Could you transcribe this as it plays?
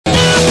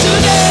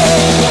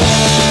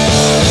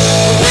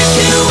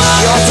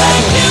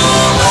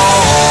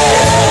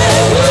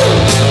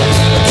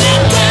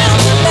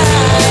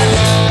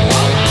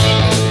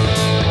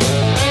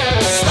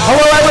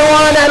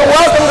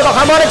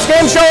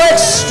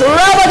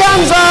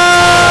Extravaganza!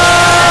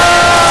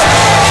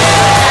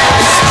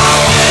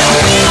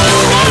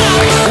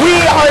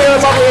 We are your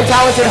lovely and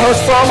talented hosts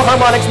from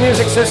Harmonix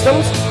Music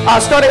Systems.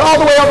 Starting all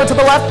the way over to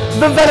the left,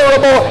 the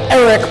venerable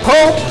Eric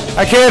Pope.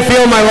 I can't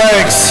feel my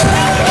legs.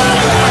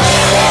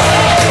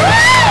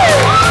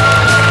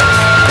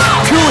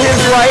 To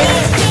his right,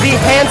 the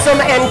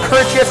handsome and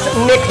kerchiefed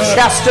Nick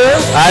Chester.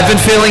 I've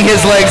been feeling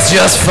his legs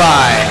just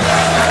fine.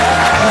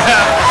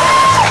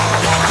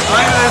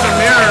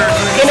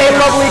 In a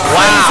lovely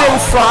crimson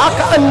frock,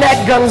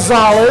 Annette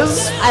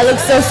Gonzalez. I look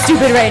so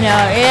stupid right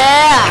now.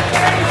 Yeah.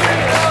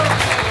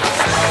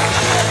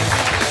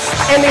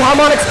 And the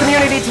Harmonix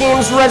community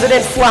team's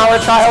resident flower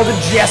child,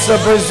 Jessa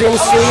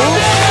Brzezinski.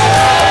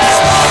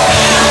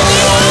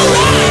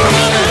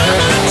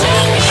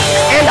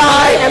 And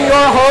I am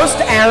your host,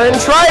 Aaron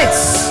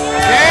Trites.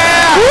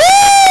 Yeah! Woo!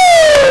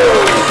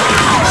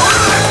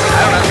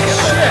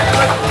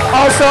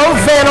 Also,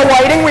 Vanna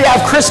Whiting, we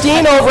have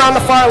Christine over on the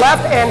far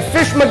left, and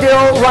Fish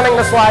McGill running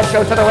the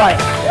slideshow to the right.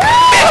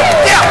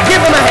 Yeah!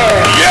 Give them a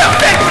hand. Yeah!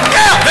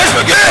 Fish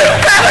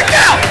McGill!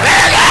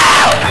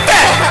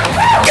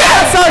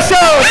 That's our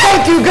show.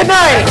 Thank you. Good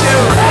night.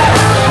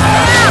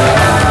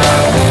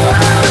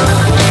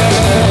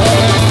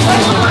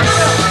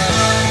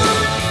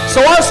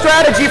 So our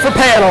strategy for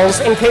panels,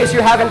 in case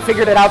you haven't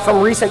figured it out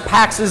from recent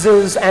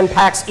PAXs and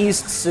PAX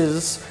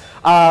Easts,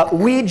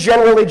 we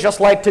generally just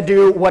like to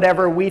do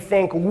whatever we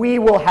think we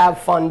will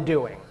have fun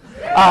doing.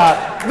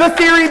 The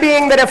theory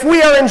being that if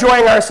we are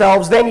enjoying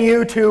ourselves, then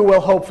you too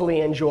will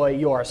hopefully enjoy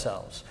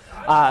yourselves.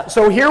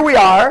 So here we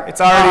are. It's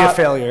already a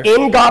failure.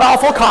 In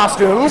god-awful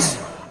costumes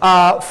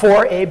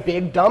for a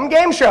big dumb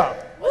game show.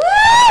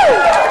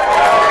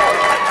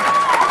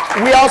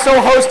 We also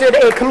hosted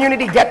a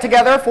community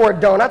get-together for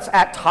donuts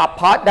at Top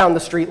Pot down the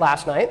street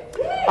last night.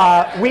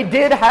 We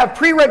did have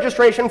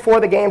pre-registration for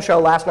the game show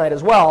last night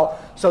as well,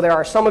 so there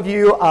are some of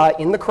you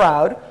in the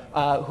crowd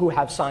who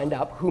have signed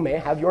up who may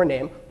have your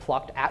name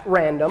plucked at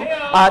random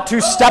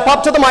to step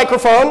up to the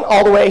microphone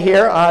all the way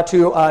here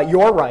to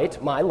your right,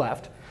 my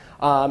left.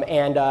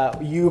 And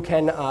you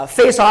can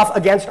face off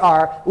against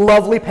our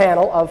lovely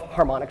panel of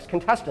Harmonix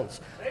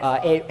contestants.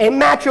 A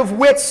match of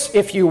wits,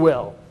 if you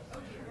will.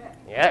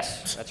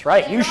 Yes, that's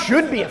right. You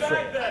should be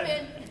afraid.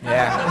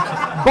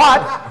 Yeah.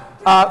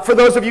 But for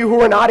those of you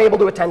who are not able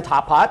to attend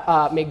Top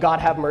Pot, may God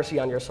have mercy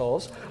on your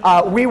souls.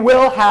 We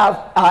will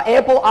have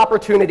ample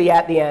opportunity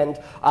at the end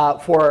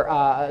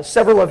for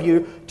several of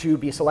you to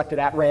be selected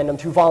at random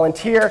to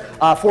volunteer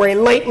for a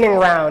lightning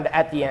round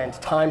at the end,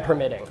 time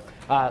permitting.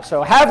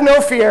 So have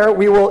no fear,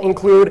 we will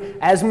include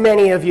as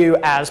many of you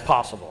as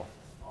possible.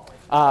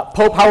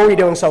 Pope, how are we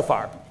doing so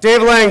far?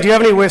 Dave Lang, do you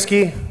have any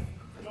whiskey?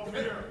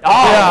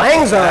 Oh, yeah.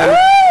 Lang's on.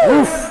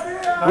 Oof.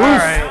 All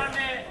right.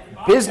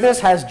 Business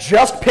has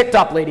just picked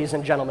up, ladies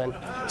and gentlemen.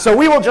 So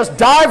we will just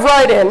dive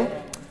right in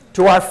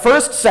to our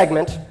first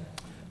segment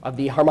of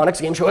the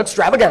Harmonix Game Show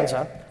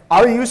Extravaganza.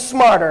 Are you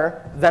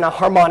smarter than a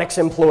Harmonix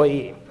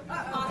employee?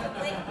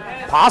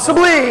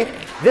 Possibly.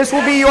 This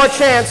will be your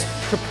chance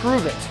to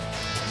prove it.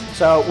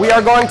 So we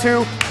are going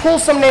to pull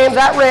some names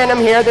at random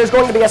here. There's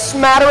going to be a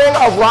smattering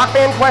of rock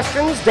band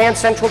questions, Dance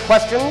Central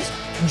questions,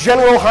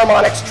 general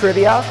Harmonix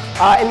trivia,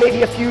 and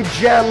maybe a few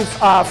gems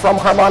from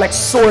Harmonix's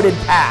sordid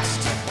past.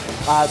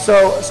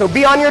 So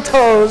be on your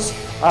toes.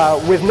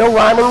 With no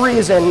rhyme or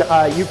reason,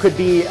 you could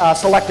be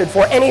selected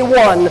for any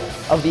one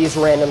of these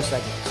random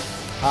segments.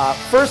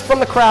 First from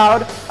the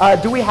crowd,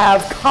 do we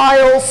have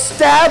Kyle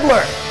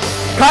Stadler?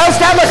 Kyle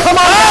Stadler, come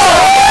on!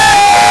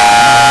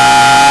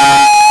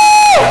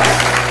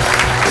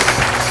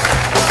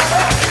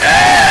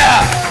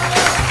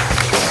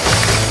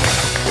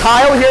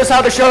 Kyle, here's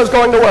how the show is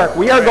going to work.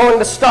 We are going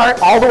to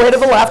start all the way to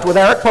the left with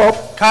Eric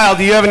Pope. Kyle,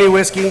 do you have any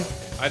whiskey?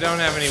 I don't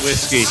have any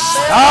whiskey.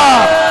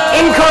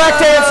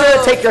 Incorrect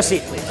answer. Take your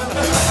seat, please.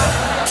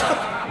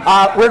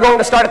 We're going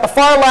to start at the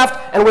far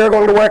left, and we're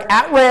going to work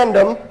at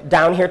random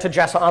down here to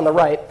Jessa on the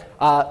right.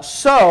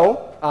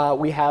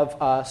 We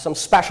have some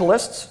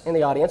specialists in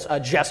the audience.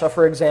 Jessa,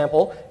 for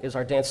example, is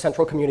our Dance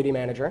Central community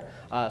manager.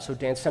 So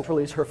Dance Central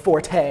is her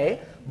forte,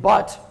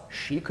 but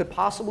she could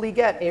possibly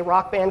get a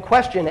rock band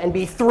question and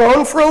be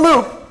thrown for a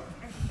loop,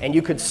 and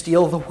you could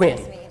steal the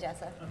win.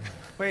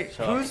 Wait,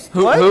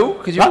 who?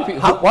 Could you repeat?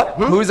 What?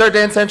 Who's our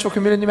Dance Central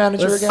community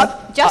manager again?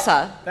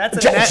 Jessa. That's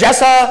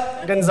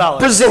Jessa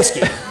Gonzalez.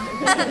 Brzezinski.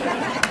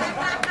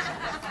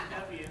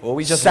 Well,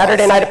 we just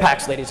Saturday night at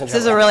PAX, ladies and This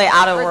is a gentlemen. really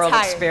out-of-world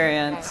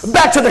experience.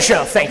 Back to the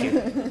show, thank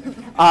you.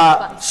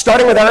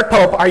 Starting with Eric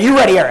Pope. Are you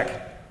ready, Eric?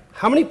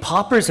 How many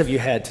poppers have you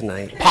had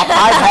tonight?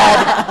 I've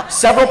had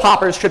several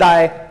poppers. Should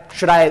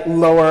I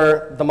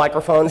lower the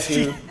microphone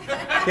to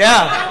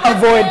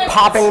avoid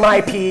popping my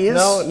peas?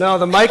 No,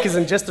 the mic is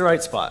in just the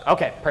right spot.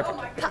 Okay, perfect.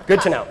 Good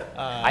to know.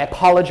 I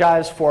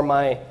apologize for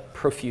my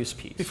profuse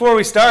peas. Before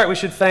we start, we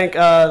should thank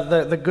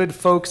the good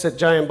folks at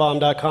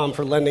GiantBomb.com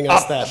for lending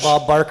us that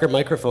Bob Barker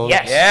microphone.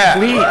 Yes, Yeah.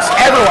 please,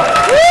 everyone.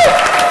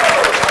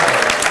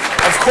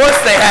 Of course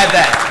they had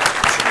that.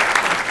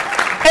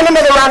 And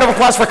another round of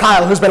applause for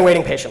Kyle, who's been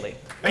waiting patiently.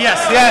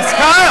 Yes,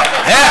 Kyle.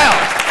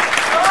 Yeah.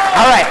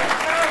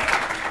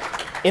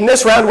 In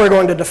this round, we're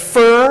going to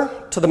defer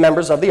to the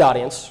members of the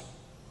audience,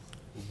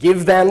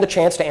 give them the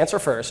chance to answer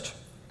first.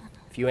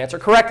 If you answer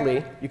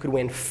correctly, you could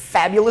win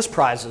fabulous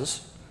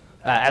prizes,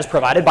 as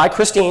provided by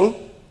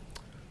Christine.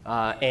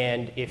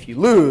 And if you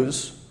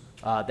lose,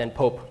 then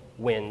Pope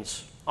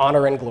wins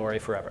honor and glory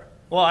forever.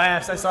 Well, I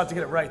still have to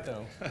get it right,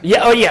 though.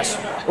 Yeah, oh, yes.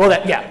 Well,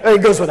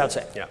 it goes without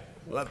saying. Yeah.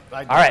 Well,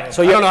 All right,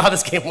 so I don't know how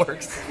this game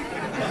works.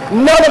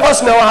 None of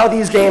us know how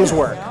these games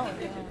work.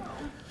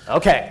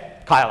 Okay,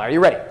 Kyle, are you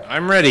ready?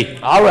 I'm ready.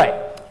 All right.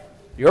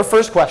 Your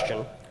first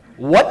question.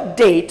 What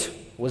date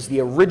was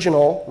the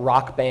original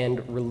Rock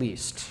Band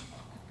released?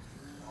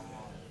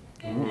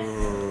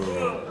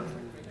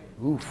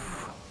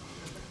 Oof.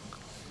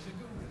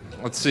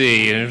 Let's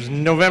see. It was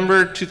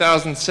November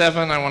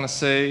 2007. I want to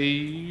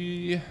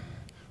say,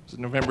 was it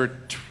November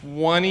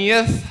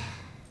 20th?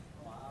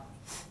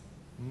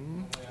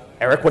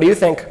 Eric, what do you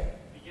think?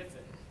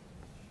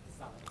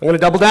 I'm going to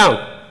double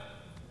down.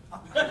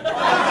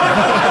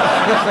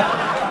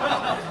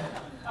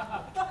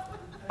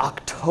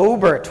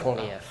 October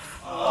 20th,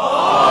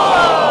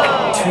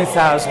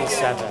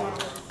 2007.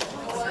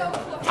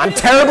 I'm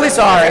terribly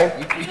sorry.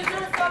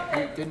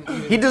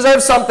 He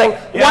deserves something.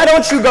 Yeah. Why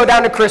don't you go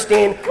down to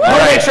Christine?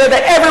 We'll make sure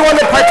that everyone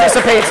that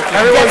participates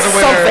gets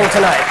something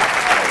tonight.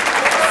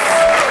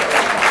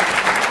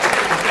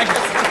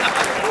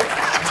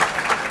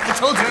 I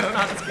told you I don't know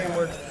how this game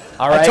works.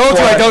 All right, I told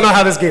you I don't know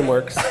how this game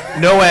works.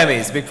 No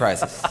Emmys, big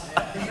prizes.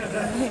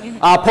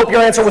 Pope,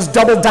 your answer was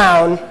double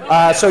down,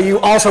 so you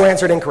also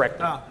answered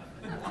incorrectly. Oh.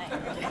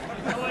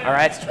 All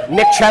right,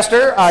 Nick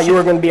Chester, you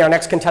are going to be our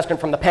next contestant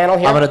from the panel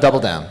here. I'm going to double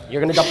down.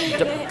 You're going to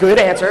good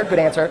answer, good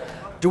answer.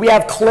 Do we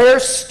have Claire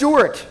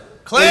Stewart?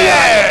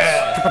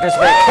 Claire! To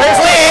participate. Claire,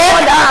 come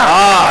on down.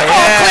 Oh, yeah.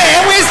 Oh,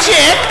 Claire, where's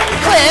Chip?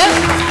 Claire.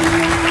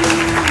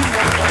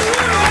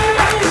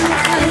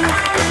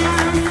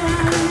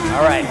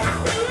 All right.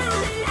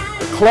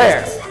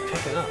 Claire,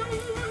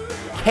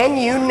 can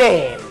you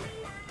name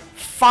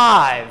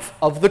 5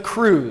 of the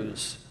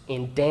crews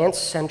in Dance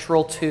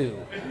Central 2?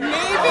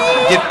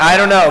 I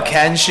don't know.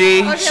 Can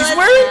she? Okay, She's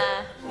wearing.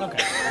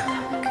 Okay.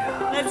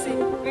 Let's see.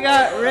 We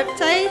got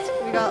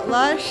Riptide, we got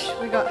Lush,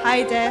 we got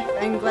High Def,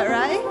 and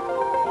Glitterati.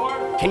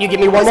 Can you give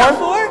me one more?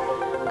 4.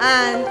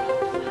 And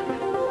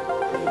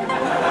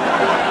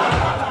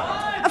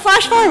a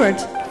Flash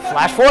Forward.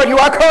 Flash forward, you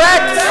are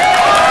correct!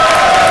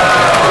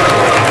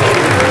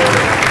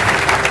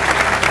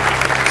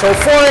 So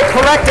for a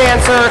correct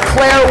answer,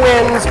 Claire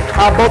wins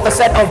both a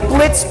set of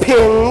Blitz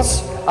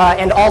pins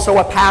and also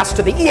a pass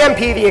to the EMP,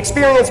 the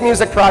Experience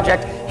Music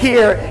Project,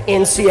 here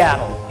in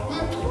Seattle.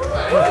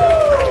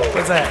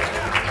 What's that?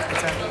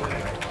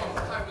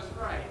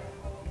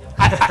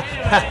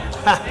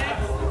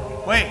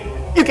 Wait.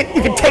 You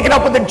can take it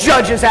up with the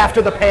judges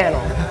after the panel.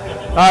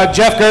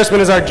 Jeff Gersman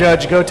is our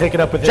judge. Go take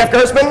it up with him. Jeff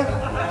Gersman?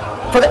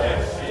 For the...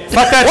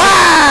 Fuck that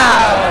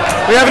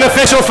shit. We have an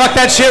official fuck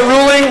that shit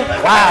ruling?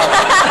 Wow.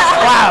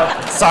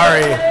 Wow.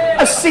 Sorry.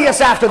 See us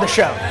after the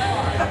show.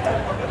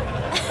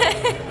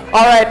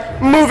 All right,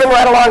 moving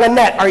right along.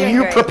 Annette, are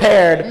you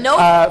prepared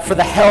for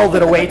the hell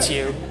that awaits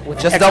you?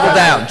 Just double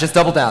down. Just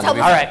double down. All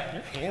right.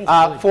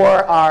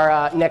 For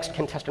our next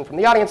contestant from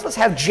the audience, let's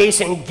have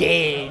Jason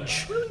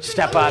Gage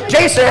step up.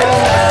 Jason!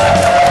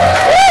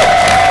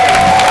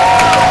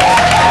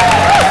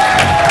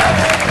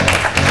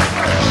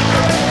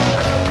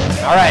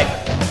 All right.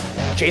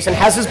 Jason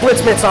has his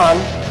blitz mitts on.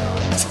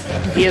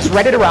 He is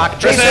ready to rock.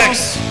 Jason,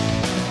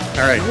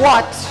 all right.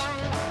 What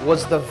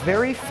was the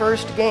very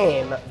first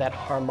game that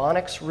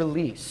Harmonix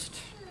released?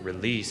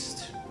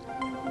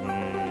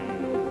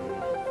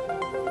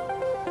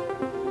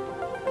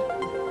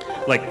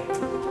 Like,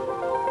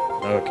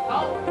 okay.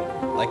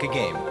 Like a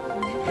game.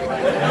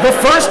 The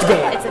first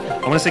game.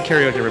 I want to say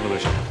Karaoke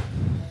Revolution.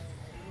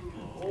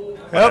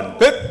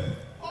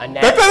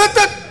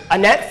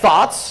 Annette,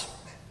 thoughts?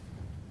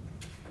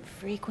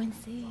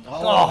 Frequency.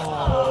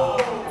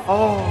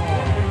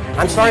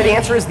 I'm sorry, the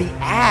answer is the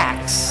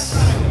Axe.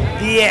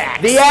 The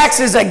Axe. The Axe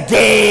is a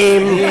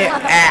game. The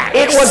Axe.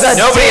 It was a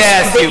Nobody disc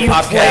asked that you,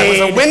 Popcat. It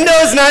was a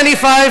Windows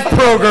 95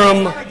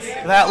 program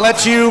that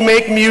lets you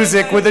make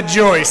music with a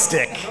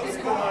joystick.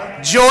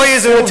 Joy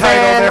is in the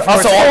title, therefore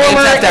Also, it's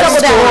former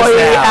stores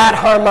employee now. at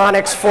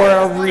Harmonix for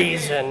a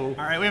reason.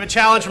 All right, we have a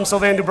challenge from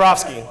Sylvain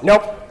Dubrovsky.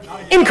 Nope.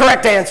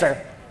 Incorrect answer.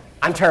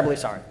 I'm terribly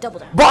sorry. Double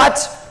down.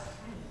 But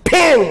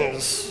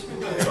pins.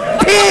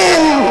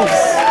 Pins.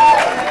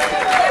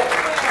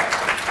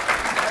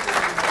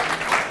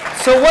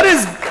 So what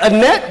does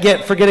Annette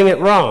get for getting it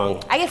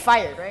wrong? I get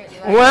fired, right?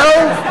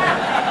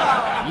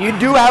 Well, you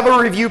do have a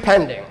review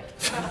pending.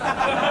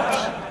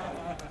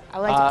 I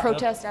would like to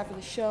protest after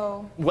the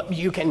show.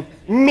 You can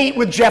meet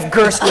with Jeff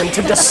Gerstmann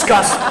to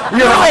discuss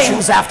your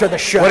options after the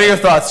show. What are your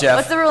thoughts, Jeff?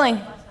 What's the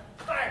ruling?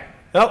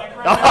 Nope.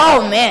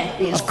 Oh, man.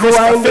 He's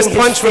grinding fist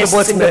punch for the his fists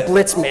blitz into mitt.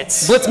 blitz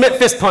mitts. Blitz mitt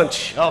fist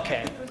punch.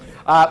 Okay.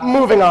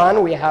 Moving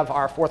on, we have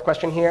our fourth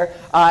question here.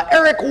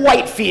 Eric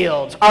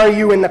Whitefield, are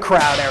you in the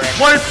crowd, Eric?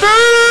 Whitefield!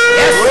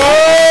 Yes.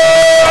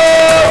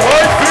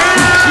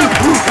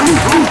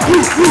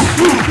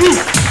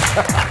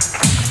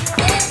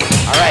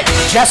 All right,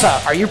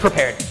 Jessa, are you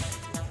prepared?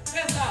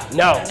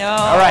 No. No.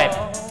 All right.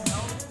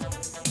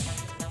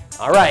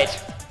 All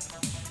right.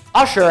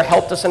 Usher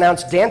helped us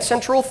announce Dance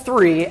Central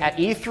 3 at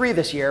E3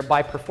 this year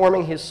by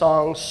performing his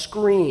song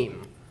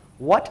Scream.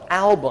 What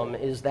album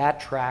is that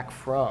track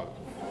from?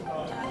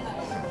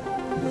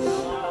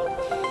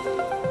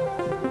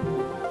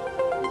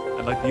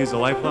 I'd like to use a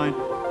lifeline.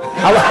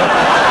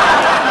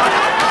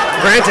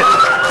 Granted.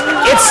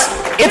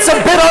 It's a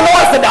bit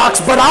unorthodox,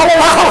 but I'll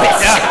allow it.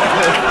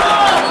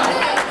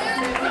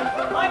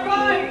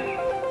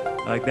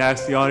 I'd like to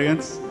ask the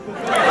audience.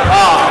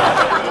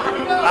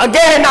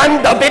 Again,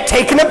 I'm a bit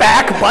taken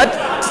aback, but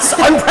it's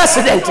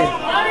unprecedented.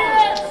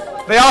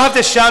 They all have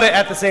to shout it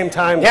at the same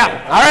time.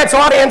 Yeah. All right, so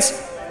audience,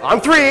 on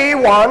 3,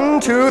 1,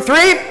 2,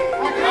 3.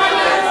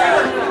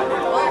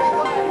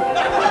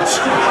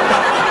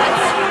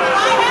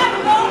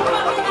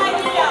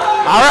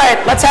 All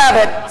right, let's have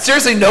it.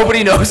 Seriously,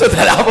 nobody knows what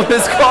that album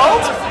is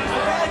called?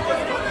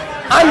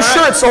 I'm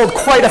sure it sold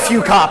quite a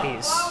few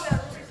copies.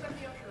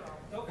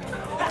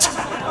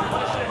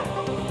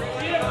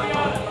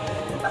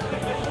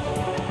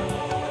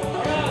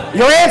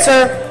 Your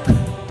answer.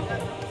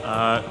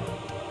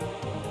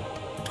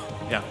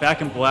 Yeah,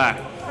 Back in Black.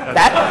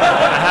 That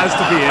has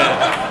to be it.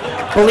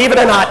 Believe it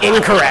or not,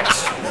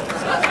 incorrect.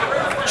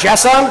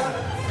 Jessa?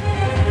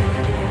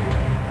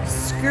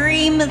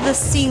 Scream the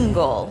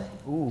single.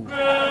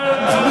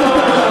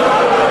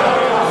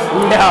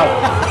 No.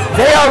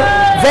 They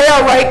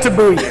are right to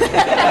boo you.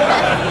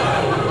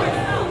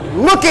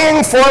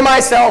 Looking for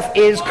Myself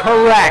is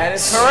correct. That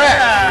is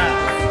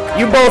correct.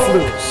 You both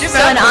lose. So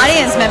an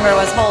audience member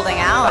was holding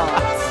out.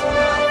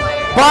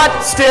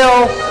 But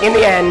still, in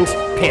the end,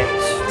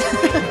 pins.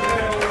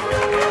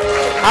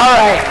 All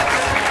right.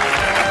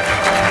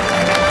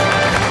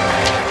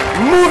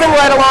 Moving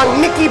right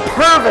along, Nikki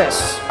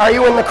Purvis. Are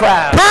you in the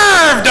crowd?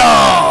 Perv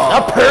dog!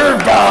 A perv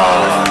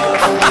dog.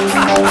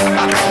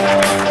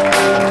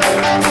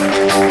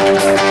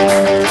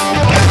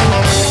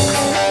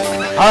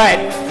 All right,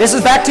 this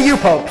is back to you,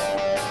 Pope.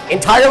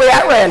 Entirely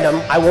at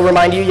random, I will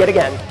remind you yet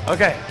again.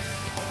 Okay.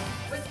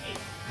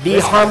 The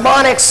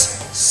Harmonix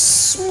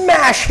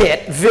smash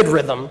hit Vid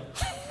Rhythm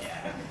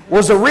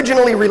was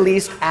originally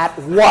released at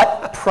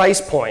what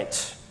price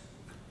point?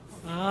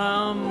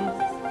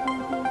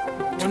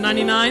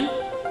 $199.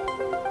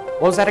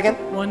 What was that again?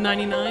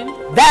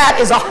 $199. That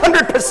is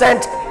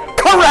 100%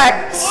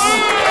 correct.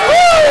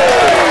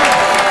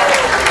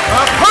 A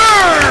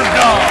perv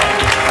dog!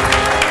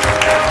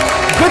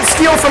 Good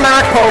steal from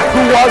Eric Pope,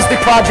 who was the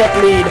project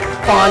lead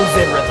on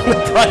Vid Rhythm.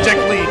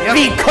 Project lead. Yep.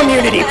 The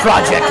community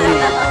project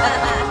lead.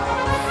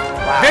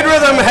 Vid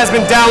Rhythm has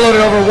been downloaded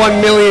over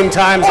 1 million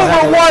times.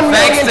 Over 1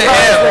 million to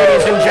times, him.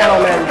 ladies and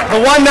gentlemen. The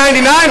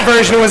 199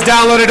 version was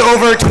downloaded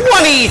over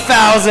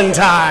 20,000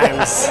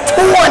 times.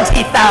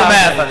 20,000.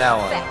 Math on that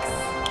one.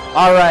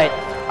 All right.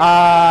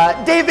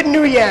 David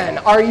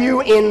Nguyen, are you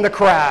in the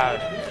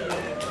crowd?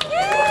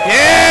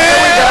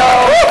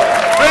 Yeah!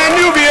 Brand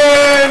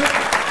Nubian!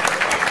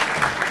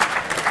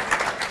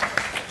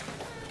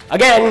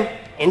 Again,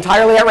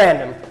 entirely at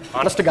random.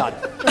 Honest to God.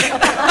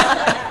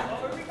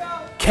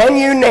 Can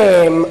you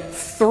name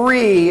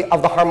 3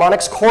 of the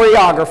Harmonix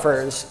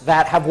choreographers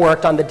that have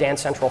worked on the Dance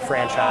Central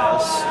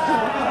franchise?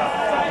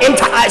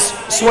 I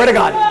swear to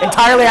God,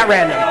 entirely at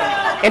random.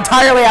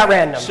 Entirely at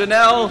random.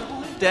 Chanel,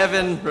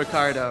 Devin,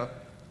 Ricardo.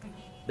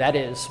 That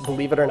is,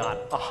 believe it or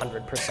not,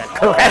 100%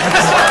 correct.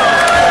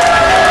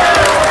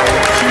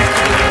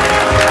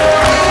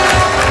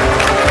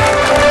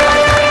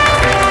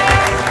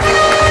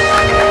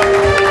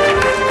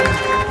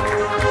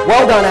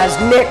 Well done, as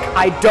Nick,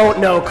 I don't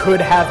know, could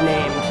have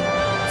named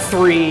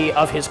 3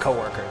 of his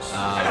coworkers.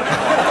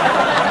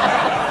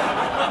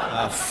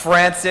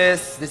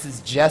 Francis, this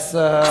is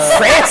Jessa.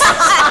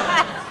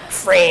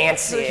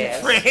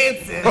 Francis.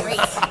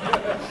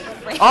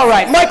 All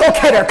right, Michael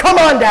Kidder, come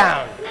on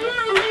down.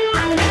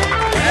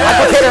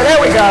 Michael Kidder,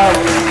 there we go,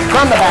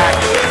 from the back.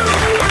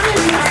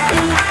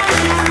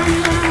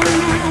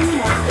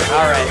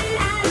 All right.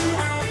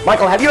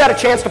 Michael, have you had a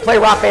chance to play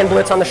Rock Band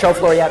Blitz on the show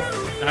floor yet?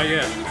 Not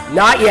yet.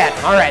 Not yet.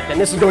 All right, then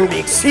this is going to be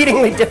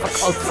exceedingly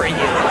difficult for you.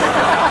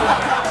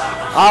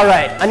 All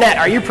right, Annette,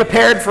 are you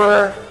prepared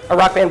for a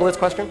Rock Band Blitz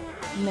question?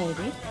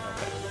 Maybe.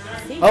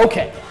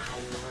 Okay.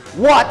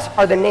 What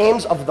are the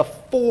names of the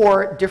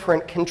 4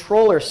 different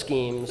controller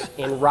schemes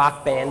in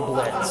Rock Band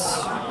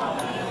Blitz?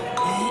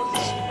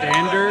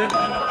 Standard.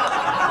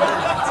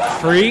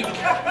 Freak.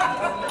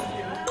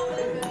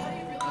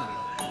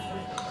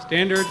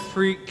 Standard,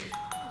 freak.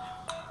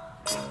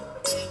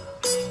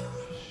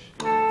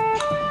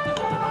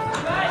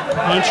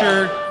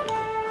 Puncher.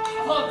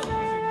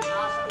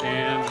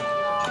 And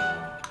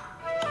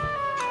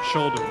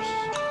shoulders.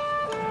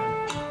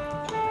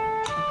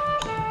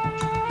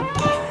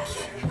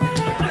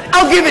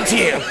 I'll give it to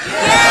you.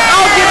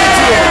 I'll give it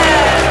to you.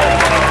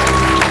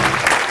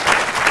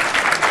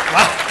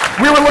 Wow.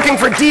 We were looking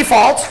for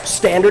default.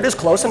 Standard is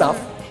close enough.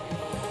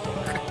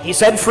 He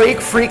said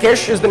freak.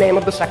 Freakish is the name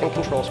of the second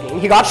control scheme.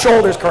 He got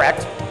shoulders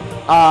correct.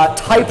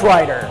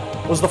 Typewriter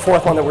was the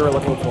fourth one that we were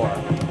looking for.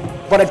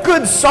 But a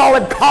good,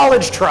 solid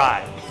college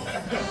try.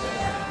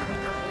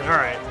 All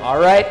right. All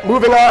right,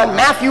 moving on.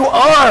 Matthew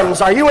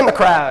Arms, are you in the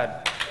crowd?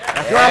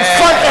 Matthew Arms,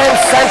 front and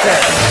center.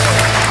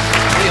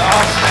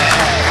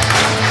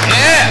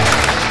 Yeah.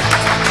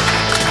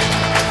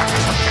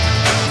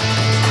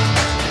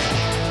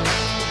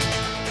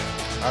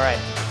 All right.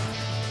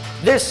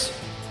 This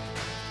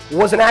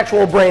was an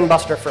actual brain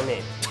buster for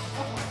me.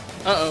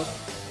 Uh-oh.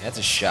 That's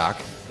a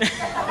shock.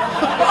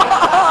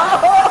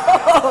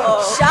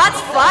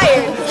 Shots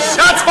fired.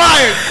 Shots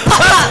fired!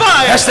 Shots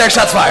fired! Hashtag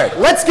shots fired.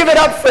 Let's give it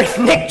up for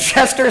Nick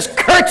Chester's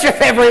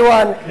kerchief,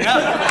 everyone. It's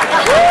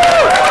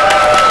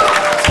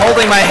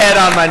holding my head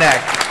on my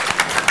neck.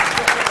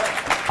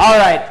 All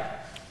right.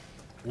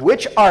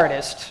 Which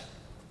artist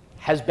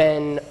has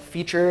been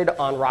featured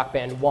on Rock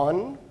Band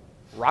 1,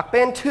 Rock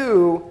Band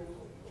 2,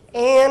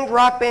 and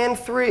Rock Band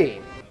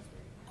 3?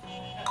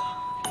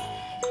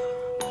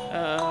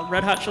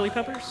 Red Hot Chili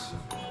Peppers?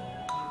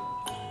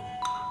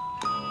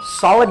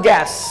 Solid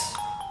guess,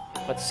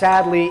 but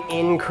sadly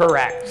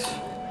incorrect.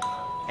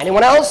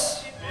 Anyone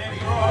else?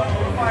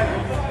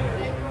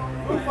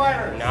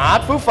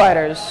 Not Foo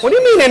Fighters. What do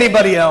you mean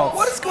anybody else?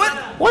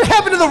 What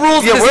happened to the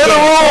rules? Yeah, of this where are game?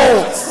 the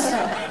rules?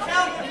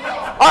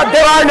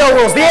 There are no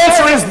rules. The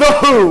answer is The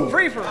Who.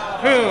 Free for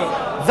who?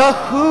 The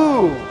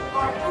Who.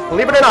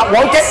 Believe it or not,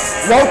 won't get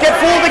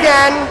fooled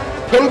again.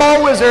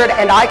 Pinball Wizard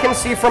and I Can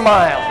See for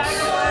Miles.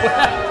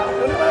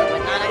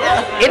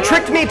 It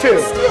tricked me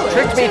too.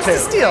 Tricked me too.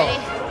 Steal.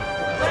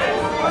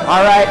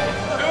 All right.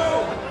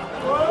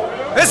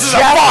 This is a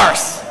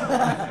farce.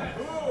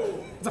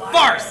 It's a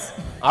farce.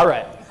 All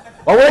right.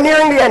 Well, we're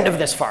nearing the end of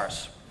this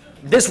farce.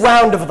 This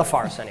round of the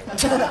farce, anyway.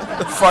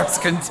 The farce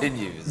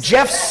continues.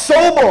 Jeff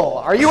Sobel,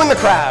 are you in the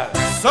crowd?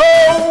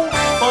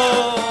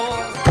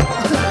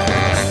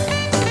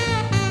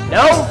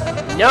 No?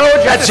 No,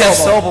 That Jeff Jeff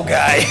Sobel. Sobel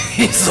guy,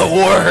 he's the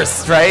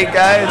worst, right,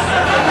 guys?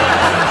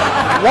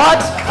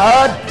 What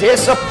a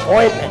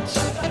disappointment.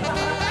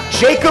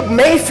 Jacob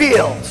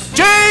Mayfield.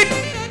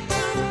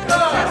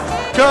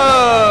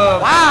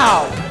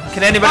 Wow.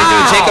 Can anybody do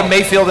a Jacob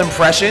Mayfield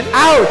impression?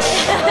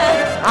 Ouch.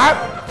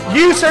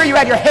 You, sir, you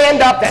had your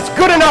hand up. That's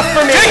good enough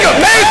for me. Jacob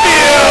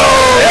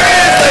Mayfield! There he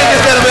is, ladies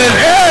and gentlemen.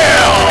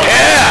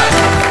 Yeah.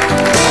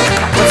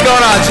 What's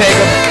going on,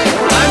 Jacob?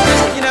 I'm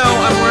just,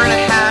 I'm wearing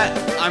a hat.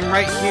 I'm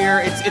right here.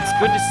 It's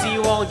good to see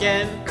you all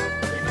again.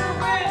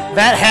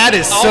 That hat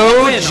is I'll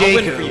so win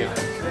Jacob. for you.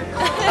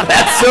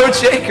 That's so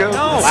Jacob.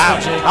 No. Wow.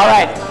 All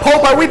right.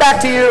 Pope, are we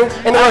back to you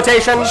in the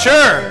rotation?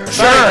 Sure.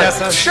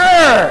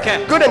 Sure.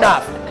 Okay. Good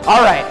enough.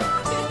 All right.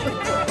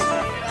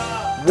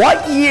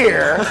 What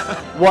year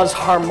was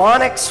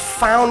Harmonix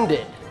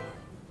founded?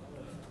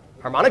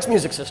 Harmonix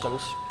Music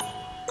Systems.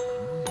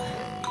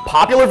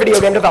 Popular video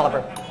game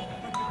developer.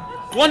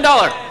 $1.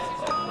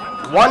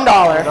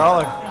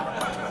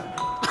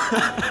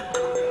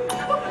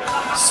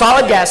 $1.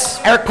 Solid guess.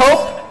 Eric Pope,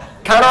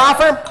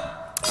 counteroffer?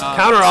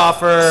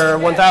 Counteroffer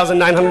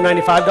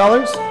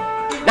 $1,995.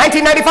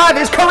 1995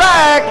 is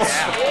correct.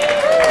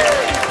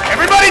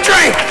 Everybody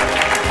drink.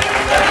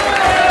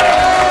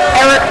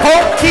 Eric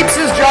Pope keeps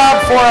his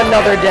job for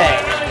another day.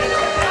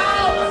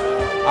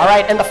 All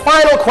right, and the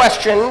final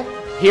question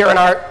here in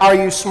our Are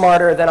You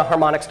Smarter Than a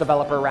Harmonix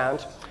Developer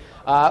round.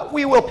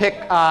 We will pick,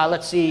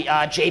 let's see,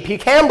 J.P.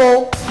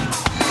 Campbell.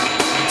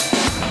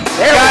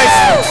 There we go.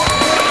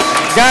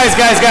 Guys.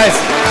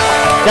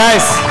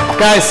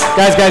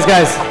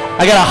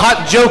 I got a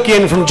hot joke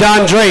in from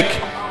John Drake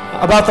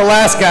about the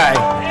last guy.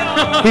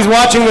 He's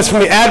watching this from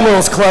the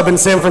Admirals Club in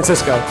San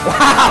Francisco.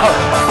 Wow.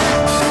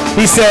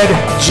 He said,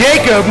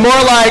 Jacob,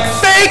 more like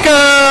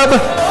Facob.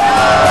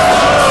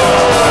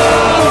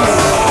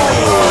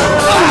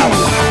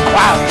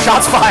 Wow,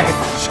 shots fired.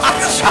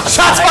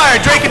 Shots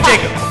fired, Drake and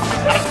Jacob.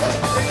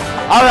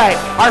 All right,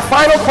 our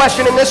final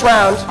question in this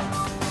round.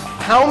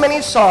 How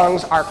many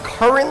songs are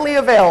currently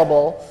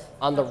available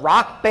on the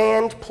Rock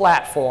Band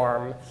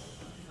platform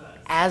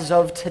as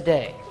of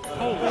today?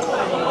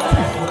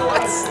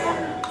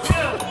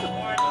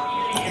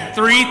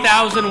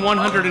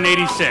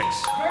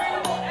 3,186.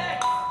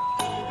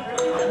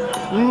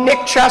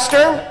 Nick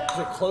Chester,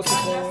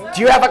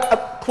 do you have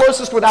a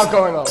closest without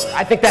going over?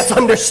 I think that's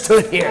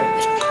understood here.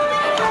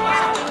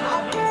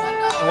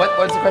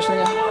 What's the question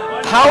again?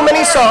 How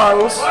many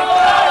songs,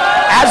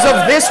 as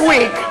of this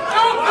week,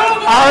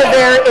 are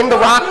there in the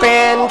Rock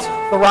Band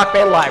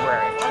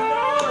library?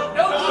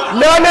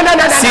 No.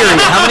 Siri,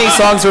 how many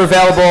songs are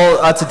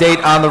available to date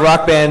on the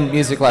Rock Band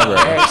Music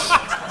Library?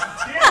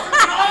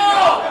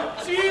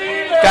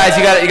 Guys,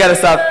 you gotta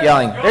stop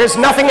yelling. There's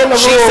nothing in the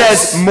rules. She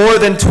says more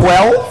than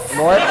 12.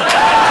 More.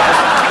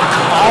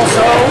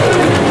 Also,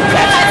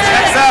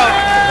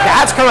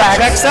 that's correct.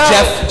 Checks out.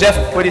 Jeff,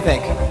 what do you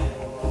think?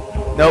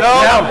 Nope.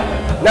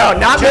 No,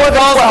 not more than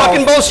 12.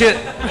 Fucking bullshit.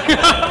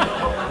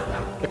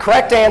 The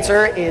correct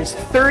answer is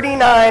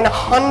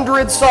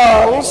 3,900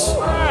 songs,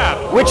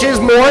 which is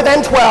more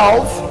than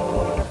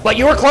 12. But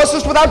you were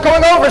closest without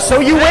going over, so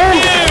you win.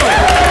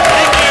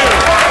 Thank you.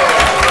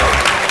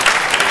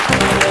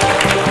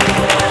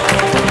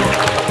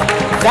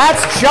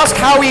 That's just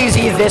how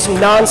easy this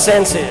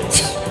nonsense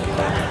is.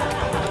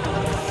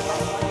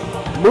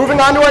 Moving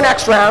on to our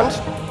next round,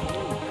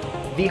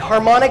 the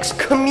Harmonix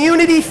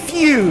Community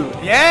Feud.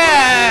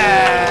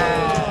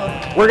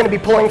 Yeah! We're going to be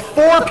pulling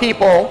 4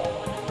 people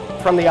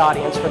from the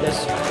audience for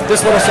this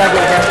little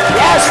segment here.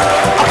 Yes!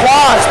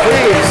 Applause,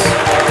 please.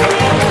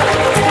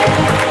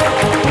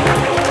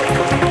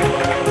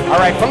 All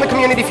right, from the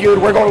Community Feud,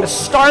 we're going to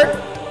start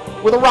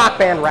with a rock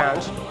band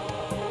round,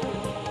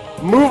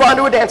 move on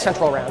to a Dance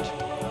Central round.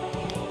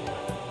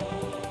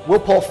 We'll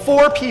pull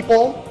 4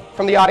 people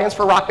from the audience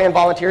for rock band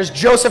volunteers.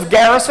 Joseph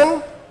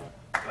Garrison.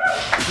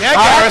 Yeah,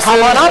 Garrison.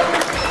 Come on up.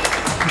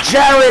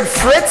 Jared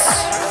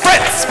Fritz.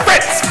 Fritz.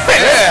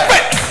 Yeah.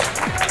 Fritz.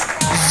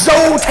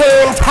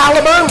 Zoltan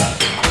Taliban.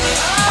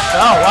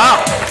 Oh,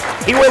 wow.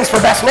 He wins for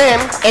best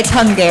name. It's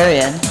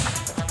Hungarian.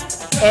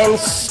 And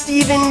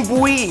Stephen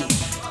Bui.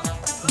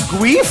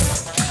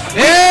 Guif?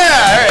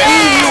 Yeah.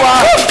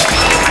 B-U-I.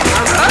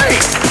 All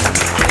right.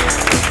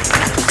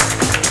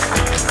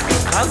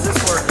 How's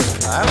this working?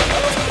 I don't know.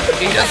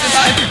 He doesn't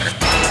either.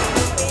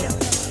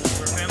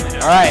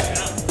 All right.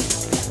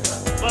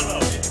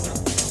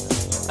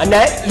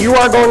 Annette, you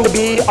are going to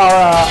be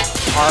our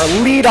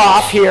lead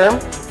off here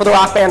for the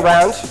rock band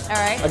round. All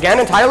right. Again,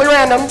 entirely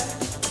random.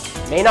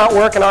 May not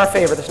work in our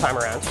favor this time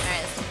around.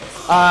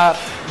 All right.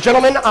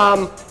 Gentlemen,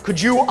 could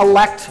you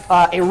elect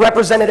a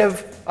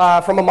representative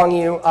from among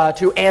you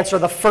to answer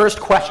the first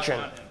question?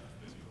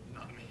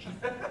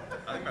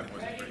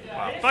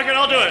 Fuck it,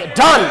 I'll do it.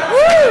 Done.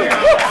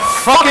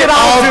 Fuck it,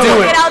 I'll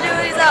do it. I'll do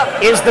these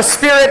up. Is the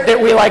spirit that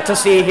we like to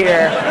see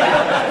here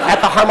at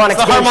the Harmonix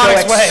Game Show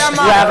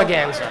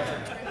Extravaganza.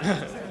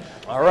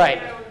 All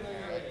right.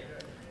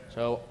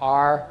 So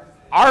our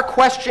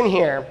question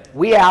here,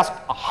 we asked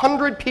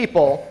 100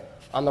 people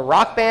on the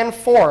Rock Band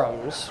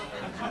forums.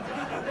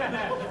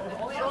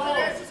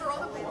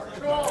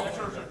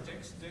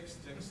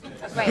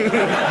 Right.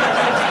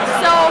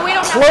 So we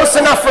don't. Close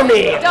enough for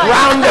me. Done.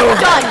 Round over.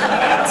 Done.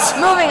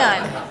 Moving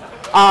on.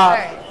 All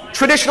right.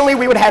 Traditionally,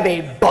 we would have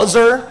a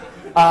buzzer,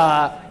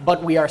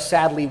 but we are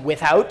sadly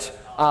without.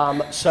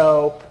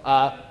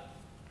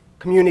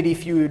 Community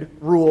Feud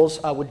rules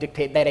would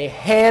dictate that a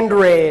hand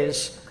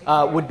raise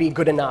would be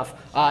good enough.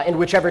 And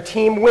whichever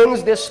team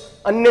wins this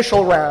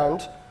initial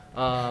round,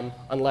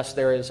 unless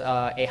there is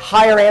a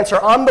higher answer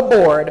on the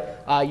board,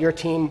 your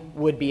team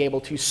would be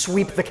able to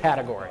sweep the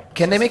category.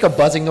 Can they make a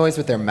buzzing noise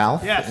with their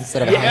mouth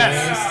instead of a hand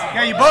raise?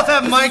 Yeah, you both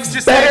have mics.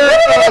 Just Better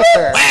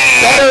answer.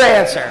 Better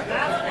answer.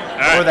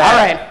 All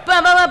right.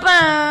 Bum, bum, bum,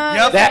 bum.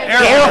 Yep. That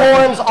air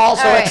horns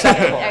also All right.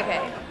 acceptable. Okay.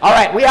 All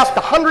right, we asked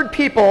 100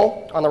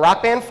 people on the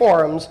Rock Band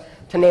forums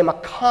to name a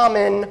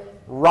common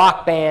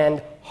Rock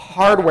Band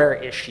hardware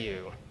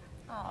issue.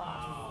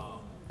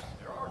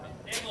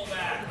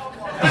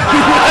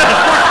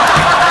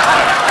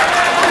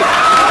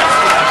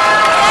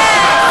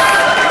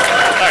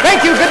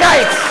 Thank you, good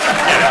night.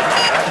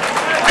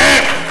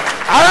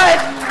 All right.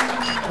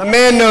 The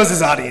man knows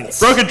his audience.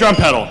 Broken drum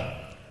pedal.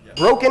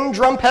 Broken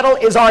drum pedal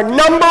is our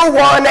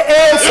 #1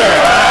 answer.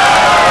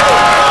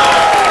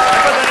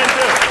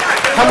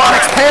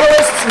 Harmonix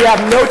panelists, you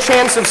have no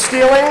chance of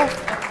stealing,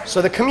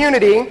 so the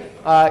community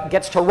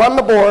gets to run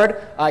the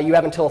board. You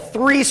have until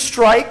 3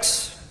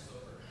 strikes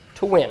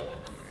to win.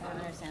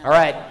 All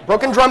right,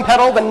 broken drum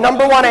pedal, the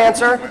 #1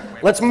 answer.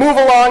 Let's move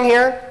along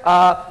here.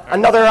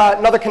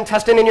 Another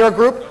contestant in your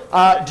group.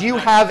 Do you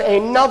have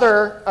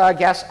another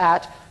guess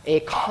at a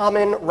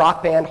common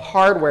Rock Band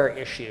hardware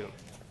issue?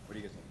 What do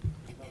you guys think?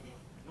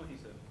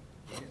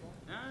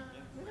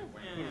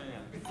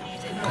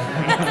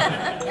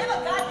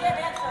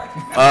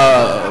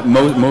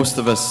 Most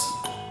of us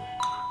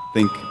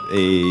think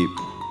a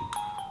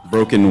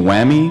broken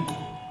whammy.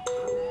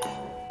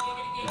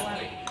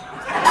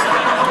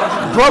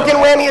 Broken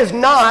whammy is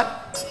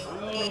not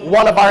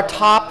one of our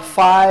top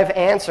 5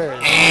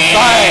 answers.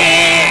 Sorry.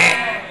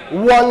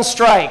 1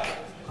 strike.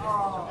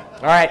 All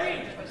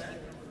right.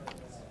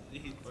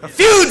 The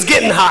feud's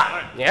getting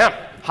hot. Yeah,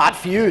 hot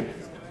feud.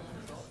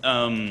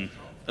 A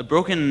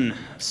broken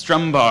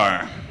strum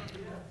bar.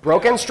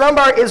 Broken strum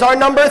bar is our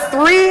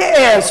 #3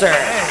 answer.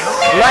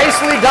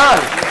 Nicely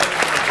done.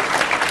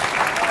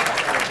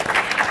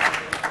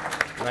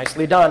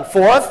 Nicely done.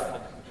 4th.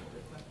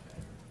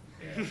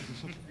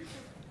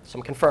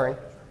 Some conferring.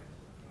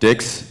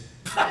 Dicks.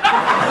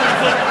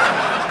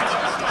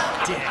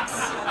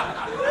 Dicks.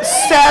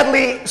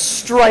 Sadly,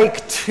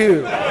 strike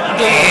 2.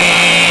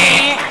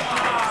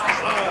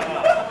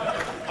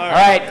 All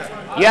right,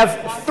 you have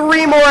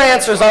 3 more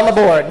answers on the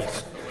board.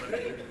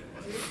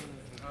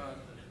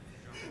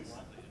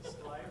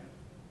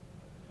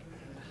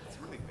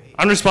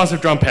 Unresponsive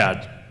drum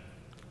pad.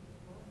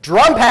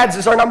 Drum pads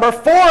is our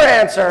 #4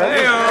 answer.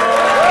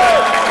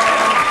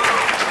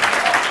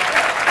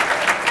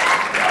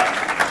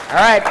 All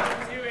right,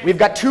 we've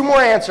got 2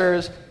 more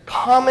answers.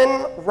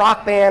 Common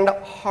Rock Band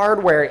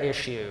hardware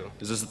issue.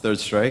 Is this the 3rd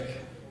strike?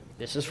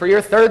 This is for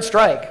your 3rd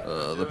strike.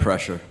 The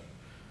pressure.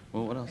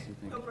 Well, what else do you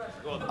think?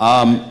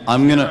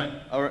 I'm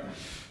gonna. All right.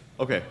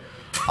 Okay.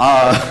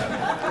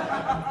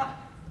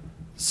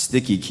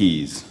 Sticky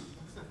keys.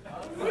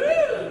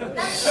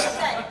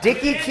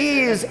 Sticky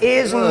keys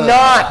is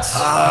not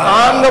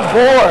on the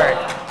board.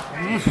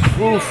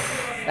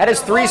 Oof. That is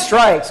 3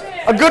 strikes.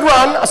 A good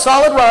run, a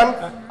solid run.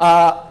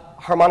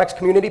 Harmonix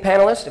community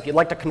panelists, if you'd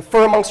like to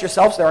confer amongst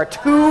yourselves, there are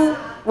 2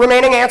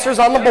 remaining answers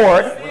on the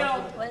board.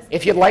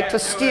 If you'd like to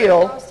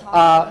steal,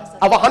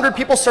 of 100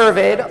 people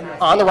surveyed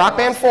on the Rock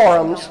Band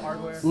forums,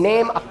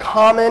 name a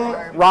common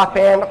Rock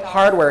Band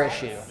hardware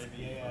issue.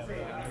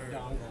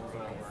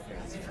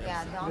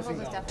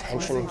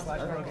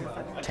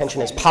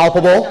 Tension is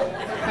palpable.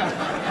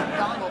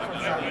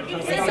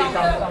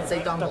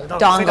 Say dongle.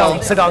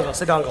 Dongle. Say dongle.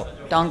 Say dongle.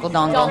 Dongle.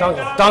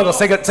 Dongle.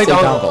 Say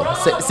dongle.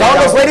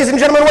 Dongles, ladies and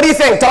gentlemen, what do you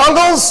think?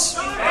 Dongles?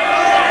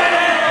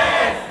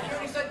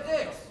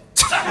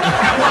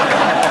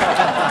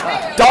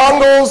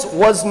 Dongles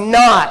was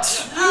not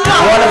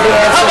one of the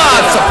answers. Come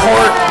on,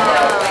 support.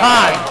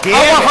 God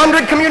damn. Of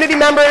 100 community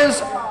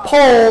members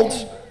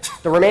polled,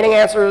 the remaining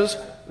answers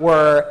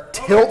were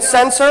tilt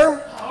sensor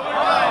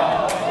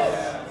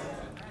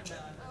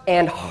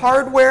and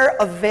hardware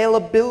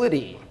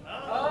availability.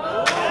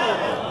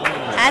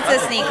 That's a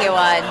sneaky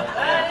one.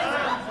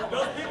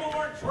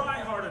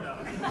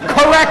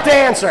 Correct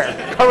answer.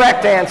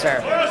 Correct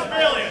answer.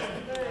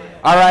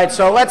 All right,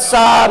 so let's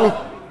say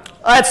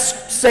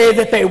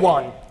that they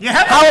won. Yeah.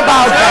 How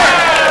about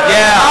that?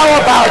 Yeah. How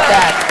about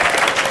that?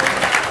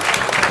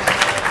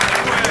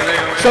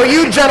 So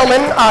you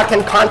gentlemen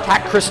can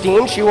contact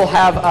Christine. She will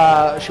have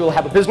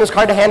a business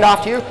card to hand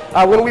off to you.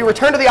 When we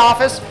return to the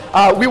office,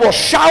 we will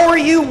shower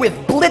you with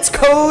blitz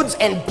codes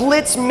and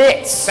blitz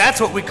mitts.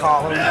 That's what we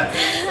call them.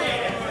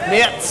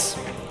 Mitts.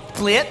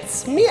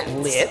 Blitz. Mitts.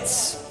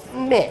 Blitz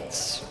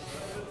mitts.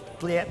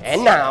 Blitz.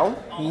 And now,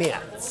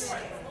 mitts.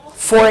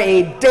 for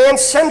a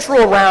Dance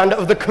Central round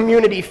of the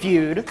community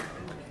feud,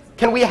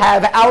 can we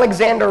have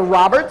Alexander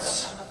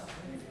Roberts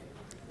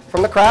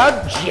from the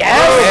crowd? Yes.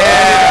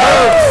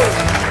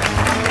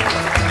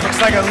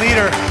 Looks like a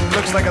leader.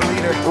 Looks like a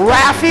leader.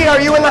 Rafi,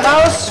 are you in the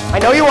house? I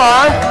know you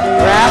are.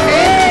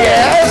 Rafi,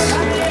 yes.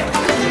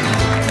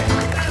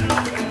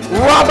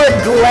 Robert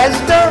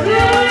Glesda.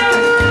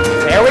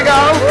 There we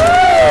go.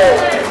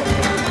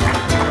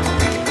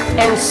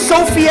 And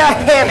Sophia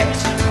Hammett.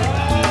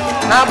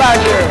 How about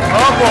you?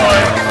 Oh boy.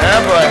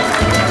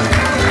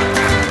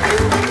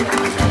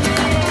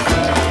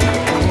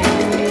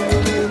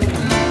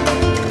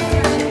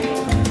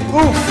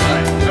 Oof.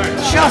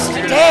 Just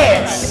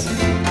Dance.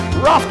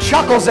 Rough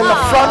chuckles in the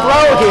front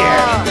row here.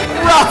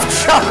 Rough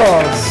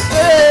chuckles.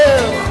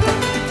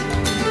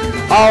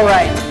 All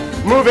right,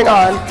 moving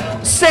on.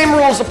 Same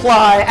rules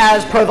apply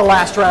as per the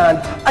last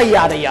round.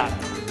 Yada yada.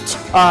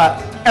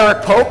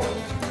 Eric Pope,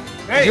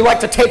 would you like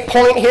to take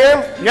point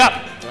here? Yep.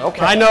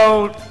 Okay. I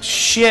know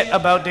shit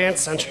about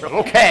Dance Central.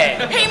 Okay.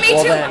 Hey, me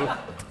well too. Then,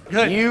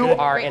 Good. you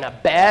are in a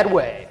bad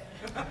way.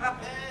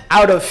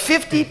 Out of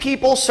 50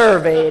 people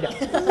surveyed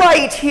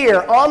right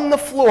here on the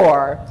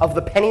floor of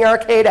the Penny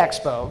Arcade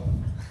Expo,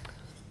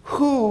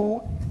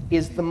 who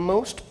is the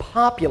most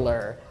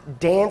popular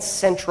Dance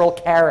Central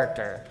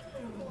character?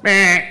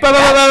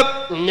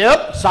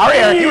 Nope. Sorry,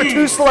 Eric, you were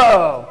too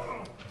slow.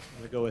 I'm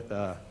gonna go with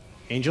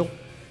Angel.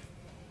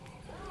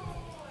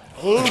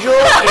 Angel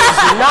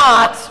is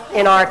not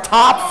in our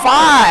top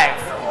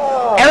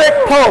 5.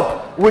 Eric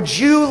Pope, would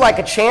you like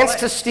a chance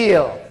to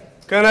steal?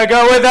 Gonna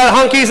go with that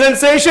hunky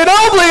sensation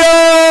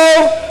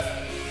Oblio!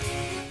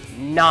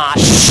 Not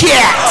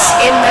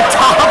yet in the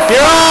top. You're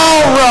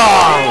all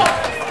wrong.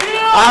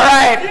 All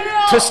right,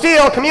 to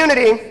steal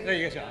community. There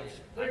you go.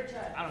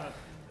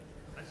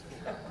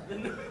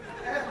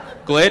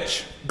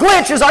 Glitch.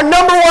 Glitch is our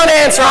number 1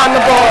 answer on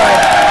the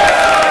board.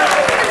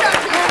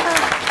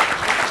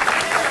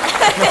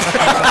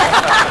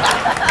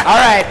 All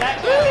right.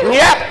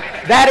 Yep.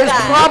 That is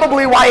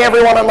probably why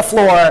everyone on the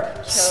floor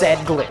said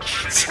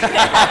glitch.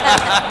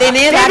 They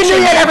may have Happy New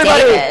actually Year, meant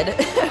everybody. David.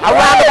 A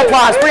round of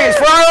applause, please,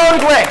 for our own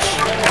glitch.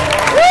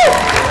 Woo.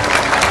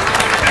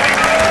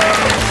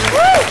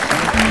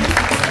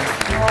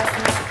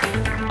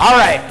 All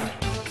right.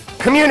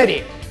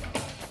 Community.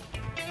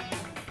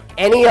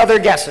 Any other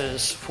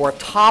guesses for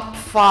top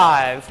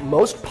 5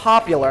 most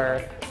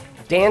popular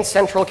Dance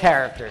Central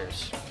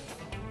characters?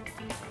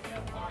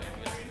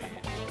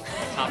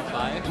 Top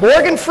 5.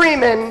 Morgan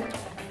Freeman,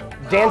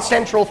 Dance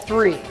Central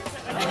 3.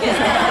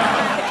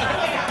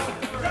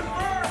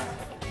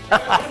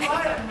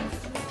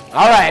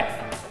 All right.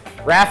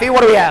 Rafi,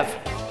 what do we have?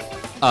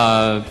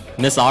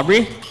 Miss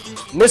Aubrey.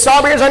 Miss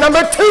Aubrey is our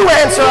number 2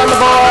 answer on the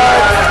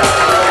board.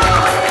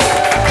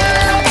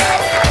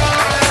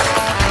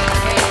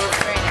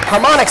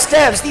 Harmonix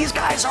devs, these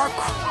guys are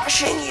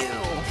crushing you.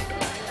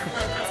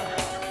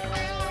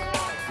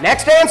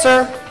 Next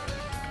answer.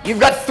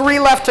 You've got 3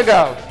 left to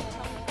go.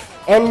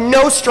 And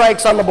no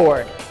strikes on the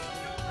board.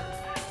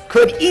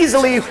 Could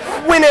easily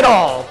win it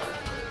all.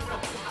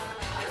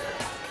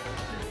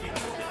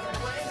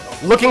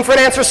 Looking for an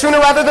answer sooner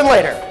rather than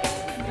later.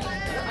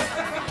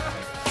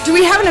 Do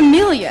we have an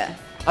Amelia?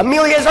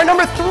 Amelia is our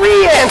number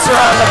 3 answer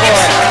on the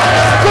board.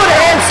 Good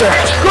answer.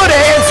 Good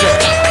answer.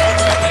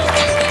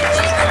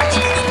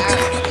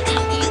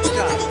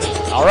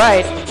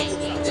 right.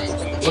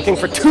 Looking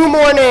for 2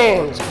 more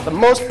names of the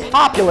most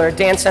popular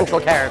Dance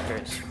Central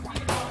characters.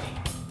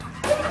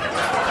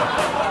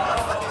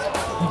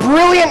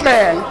 Brilliant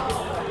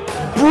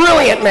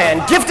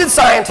man, gifted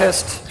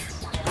scientist,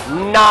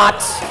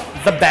 not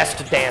the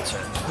best dancer.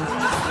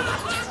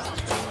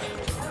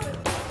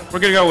 We're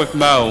gonna go with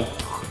Mo.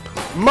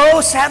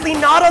 Mo, sadly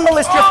not on the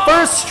list, your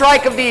first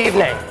strike of the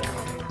evening.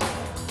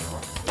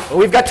 But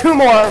we've got 2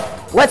 more.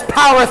 Let's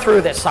power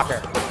through this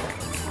sucker.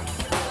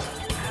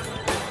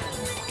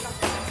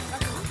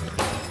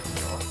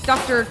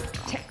 Dr.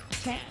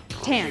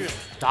 Tan.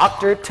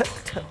 Dr.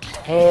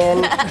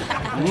 Tan,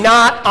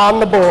 not on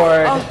the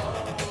board.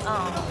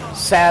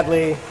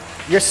 Sadly,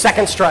 your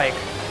second strike.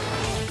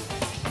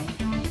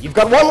 You've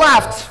got 1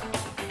 left.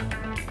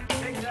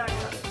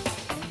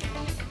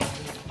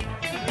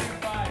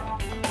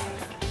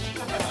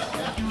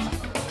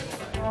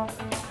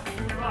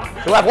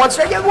 You'll have 1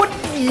 strike. What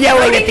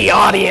yelling at the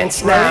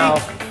audience now?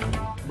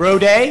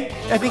 Brode,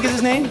 I think is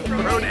his name.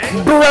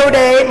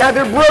 Brode,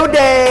 neither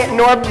Brode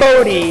nor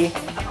Bodie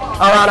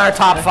are on our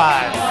top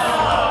 5.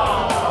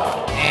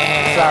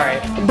 Sorry.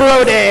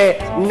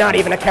 Brode, not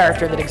even a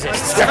character that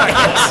exists.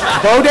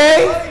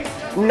 Bode?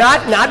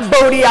 Not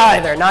Bodie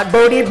either. Not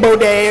Bodie,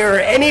 Bode, or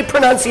any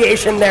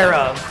pronunciation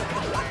thereof.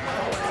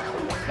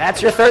 That's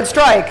your 3rd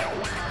strike.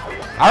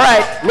 All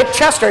right, Nick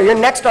Chester, you're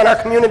next on our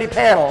community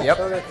panel. Yep.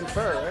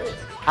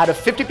 Out of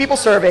 50 people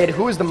surveyed,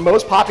 who is the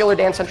most popular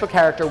Dance Central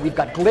character? We've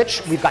got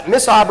Glitch, we've got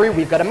Miss Aubrey,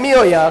 we've got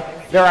Amelia.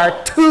 There are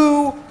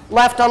 2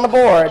 left on the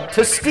board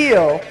to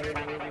steal.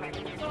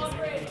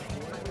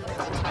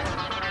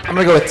 I'm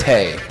gonna go with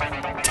Tay.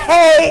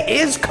 Tay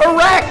is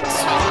correct.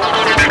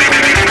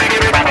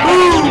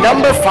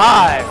 Number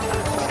 5,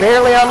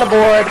 barely on the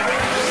board.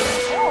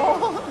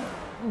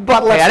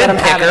 But let's let him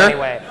have it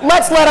anyway.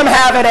 Let's let him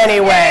have it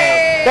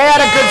anyway. They had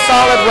a good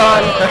solid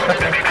run.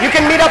 You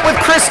can meet up with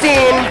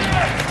Christine.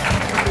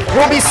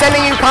 We'll be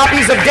sending you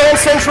copies of Dance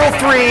Central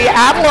 3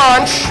 at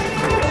launch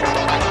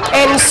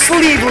and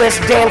sleeveless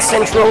Dance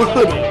Central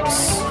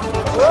hoodies.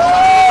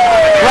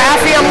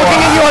 Rafi, I'm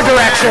looking in your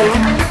direction.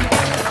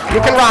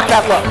 You can rock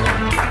that look.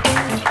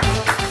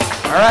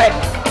 All right,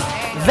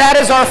 that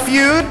is our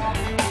feud.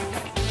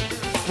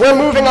 We're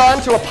moving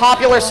on to a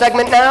popular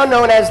segment now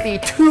known as the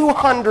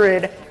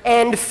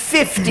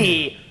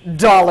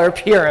 $250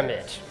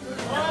 pyramid.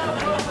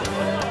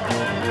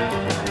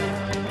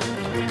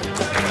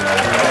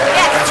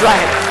 That's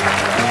right.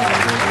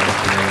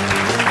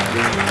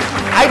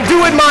 I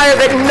do admire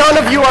that none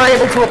of you are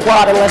able to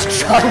applaud unless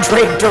John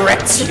Drake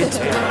directs you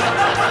to.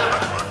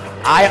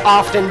 I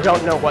often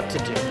don't know what to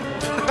do.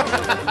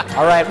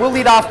 All right, we'll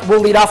lead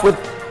off with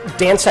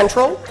Dance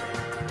Central.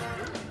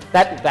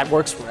 That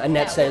works.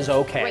 Annette says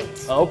okay.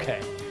 Great.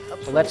 Okay.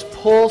 So let's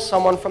pull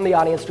someone from the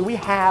audience. Do we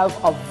have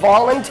a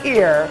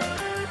volunteer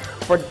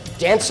for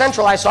Dance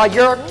Central? I saw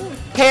your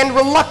hand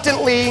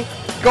reluctantly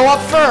go up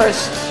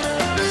first.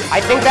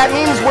 I think that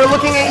means we're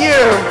looking at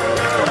you.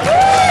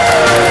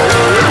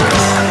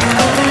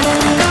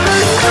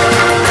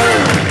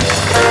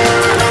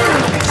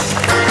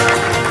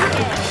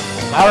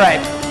 All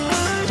right.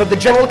 So the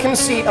general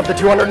conceit of the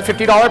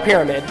 $250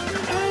 pyramid,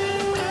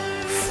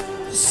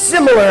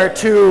 similar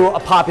to a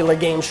popular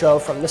game show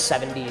from the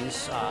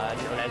 70s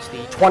known as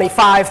the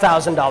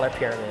 $25,000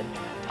 pyramid.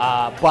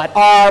 But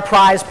our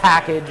prize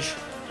package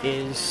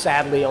is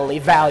sadly only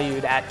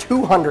valued at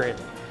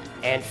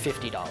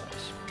 $250.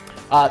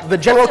 The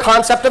general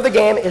concept of the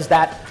game is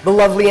that the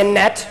lovely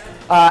Annette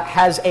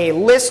has a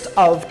list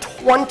of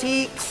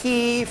 20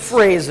 key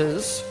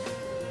phrases,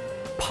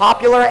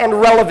 popular and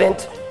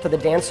relevant to the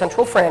Dance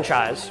Central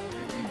franchise.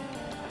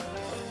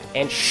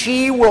 And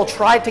she will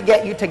try to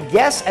get you to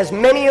guess as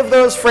many of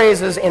those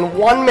phrases in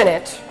 1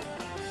 minute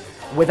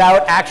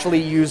without actually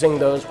using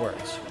those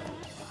words.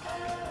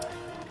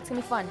 It's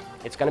gonna be fun.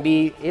 It's going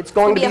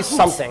to be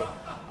something.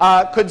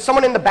 hoot. Could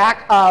someone in the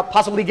back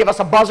possibly give us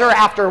a buzzer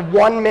after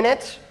 1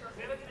 minute?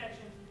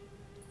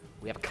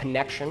 We have a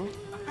connection.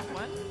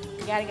 What?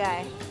 You got a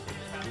guy.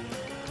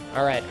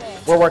 All right,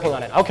 we're working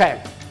on it.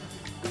 Okay.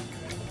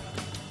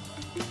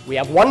 We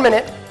have 1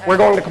 minute. We're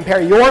going to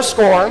compare your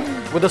score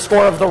with the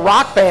score of the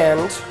rock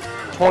band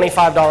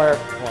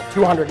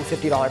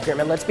 $250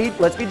 pyramid. Let's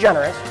be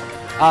generous.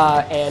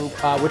 And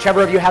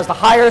whichever of you has the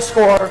higher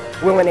score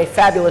will win a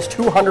fabulous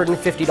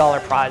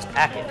 $250 prize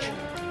package.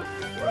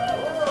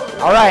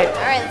 All right.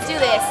 All right, let's do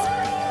this.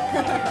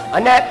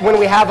 Annette, when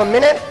we have a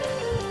minute,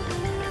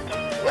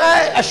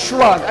 a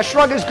shrug. A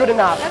shrug is good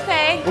enough.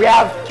 Okay. We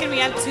have. Can we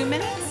have 2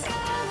 minutes?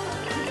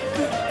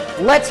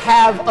 Let's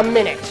have a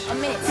minute. A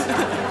minute.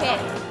 Okay.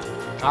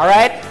 All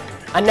right.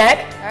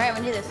 Annette. All right, I'm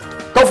gonna do this.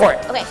 Go for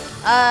it. Okay.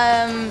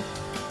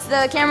 It's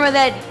the camera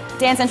that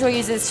Dance Central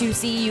uses to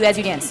see you as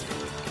you dance.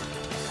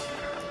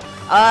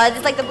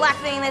 It's like the black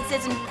thing that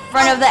sits in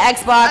front of the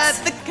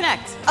Xbox. The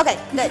Connect. Okay,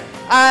 good.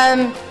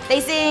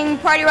 They sing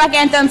party rock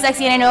anthem,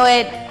 sexy and I know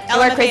it. They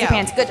wear crazy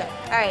pants. Good job.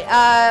 All right.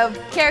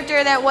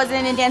 Character that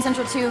wasn't in Dance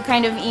Central 2,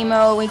 kind of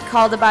emo. We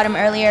called about him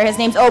earlier. His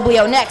name's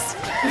Oblio. Next.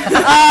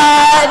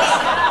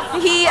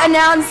 He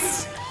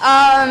announced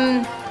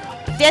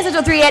Dance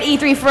Central 3 at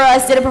E3 for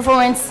us did a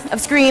performance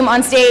of Scream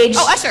on stage.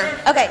 Oh, Usher.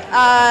 Okay.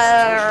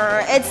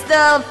 It's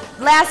the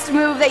last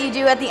move that you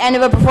do at the end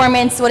of a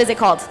performance. What is it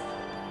called?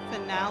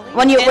 Finale.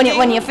 When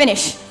you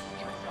finish.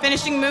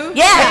 Finishing move.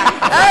 Yeah.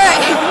 All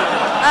right.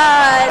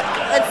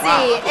 Let's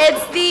see.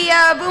 It's the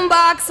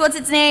boombox. What's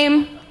its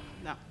name?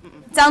 No.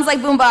 Sounds like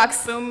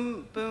boombox.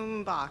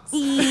 Boom box.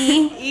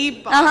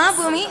 E box.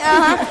 Boomy.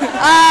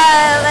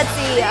 Let's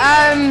see.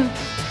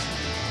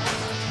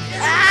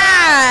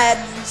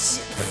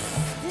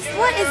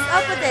 What is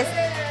up with this?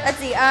 Let's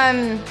see.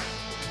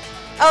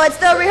 Oh, it's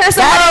the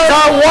rehearsal. That's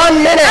our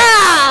 1 minute.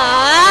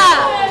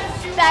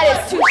 That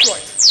is too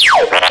short.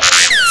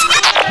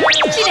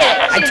 She did it.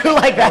 I do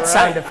like that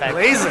sound effect.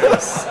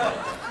 Lasers.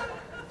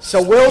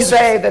 So we'll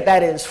say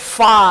that is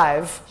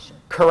 5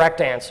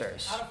 correct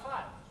answers.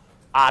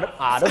 Out of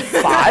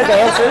 5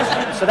 answers.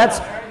 So that's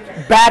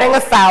batting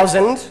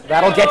 1,000.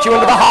 That'll get you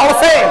into the Hall of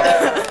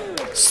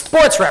Fame.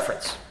 Sports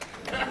reference.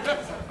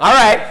 All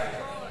right.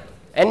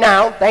 And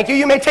now, thank you.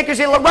 You may take your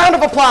seat. A round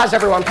of applause,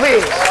 everyone,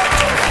 please.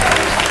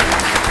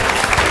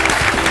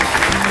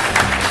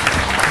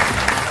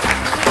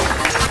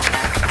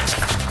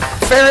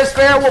 Fair is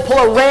fair. We'll pull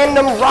a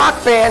random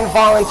rock band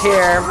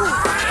volunteer.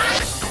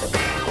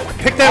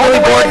 Pick that really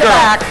bored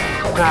girl.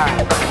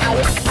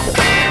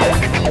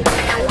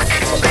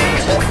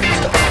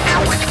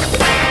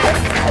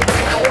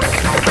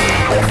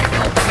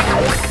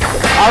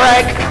 All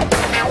right.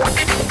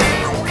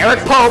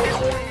 Eric Pope,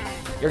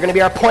 you're going to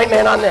be our point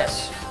man on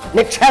this.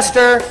 Nick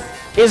Chester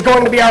is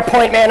going to be our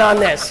point man on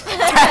this. To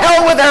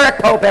hell with Eric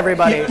Pope,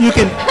 everybody. You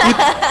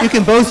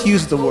can both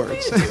use the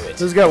words.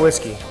 Let's go,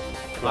 whiskey.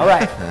 All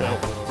right.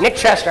 Nick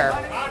Chester,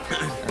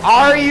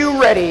 are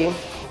you ready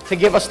to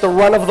give us the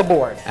run of the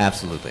board?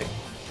 Absolutely.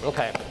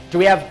 Okay. Do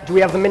we have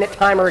the minute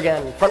timer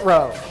again? Front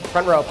row,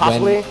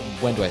 possibly.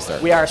 When do I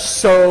start? We are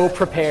so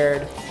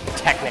prepared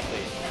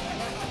technically.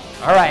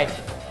 All right.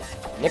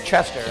 Nick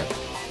Chester,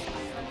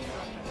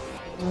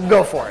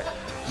 go for it.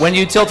 When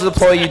you tilt to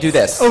deploy, you do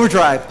this.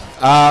 Overdrive.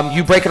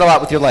 You break it a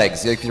lot with your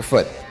legs, like your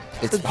foot.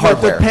 It's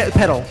hardware. The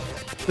pedal.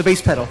 The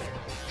bass pedal.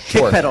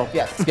 Sure. Kick pedal.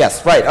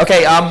 Yes, right.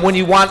 Okay, when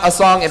you want a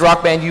song in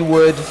Rock Band, you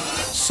would...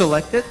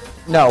 Select it?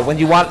 No, when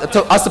you want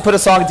us to put a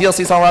song, a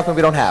DLC song in Rock Band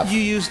we don't have. You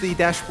use the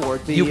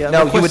dashboard. You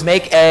would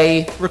make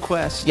a...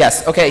 Request.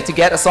 Yes, okay, to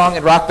get a song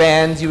in Rock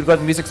Band, you would go to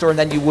the music store and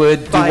then you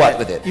would do what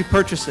with it? You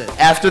purchase it.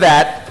 After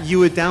that... You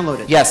would download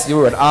it. Yes, you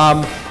would.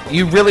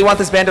 You really want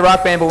this band to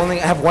Rock Band, but we only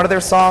have one of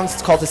their songs.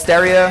 It's called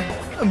Hysteria.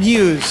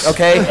 Muse.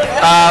 Okay.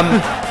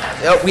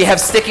 We have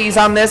stickies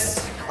on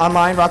this.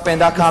 Online,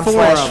 rockband.com/.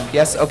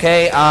 Yes,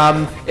 okay.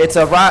 It's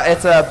a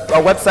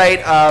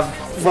website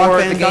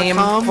for the game.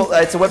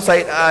 It's a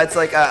website. It's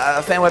like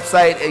a fan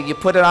website. You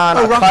put it on.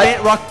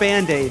 Rock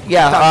Band-Aid.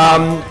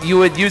 Yeah. You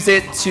would use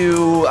it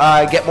to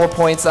get more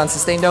points on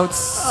sustained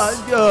notes.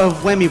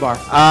 Whammy bar.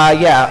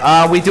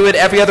 Yeah. We do it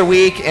every other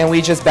week, and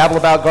we just babble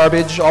about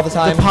garbage all the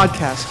time. The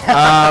podcast.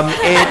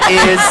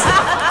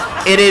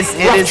 It is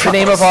the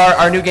name of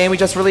our new game we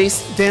just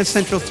released. Dance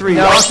Central 3.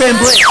 No. Rock Band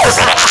Blitz.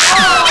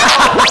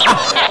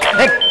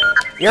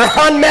 You're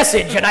on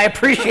message, and I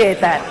appreciate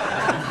that.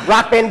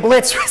 Rock Band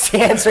Blitz was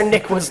the answer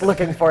Nick was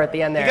looking for at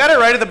the end there. You got it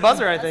right at the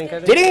buzzer, I think.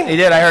 Did he? He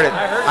did. I heard it.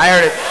 I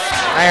heard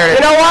it.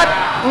 You know what?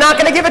 Not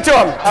going to give it to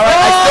him. All right,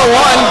 I still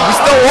won. We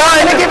still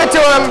won. I'm going to give it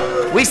to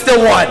him. We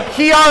still won.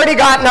 He already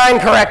got 9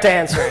 correct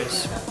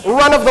answers.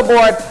 Run of the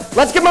board.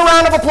 Let's give him a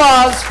round of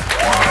applause.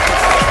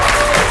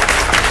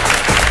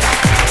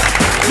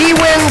 He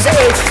wins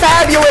a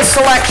fabulous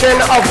selection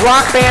of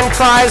Rock Band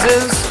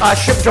prizes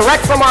shipped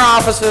direct from our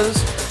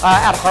offices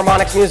at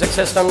Harmonix Music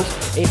Systems.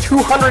 A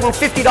 $250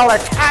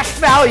 cash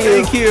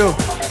value. Thank you.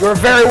 You're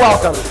very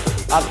welcome.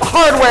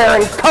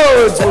 Hardware and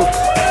codes and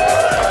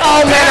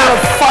all manner of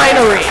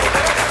finery.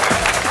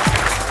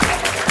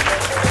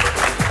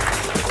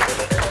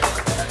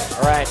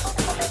 All right.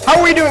 How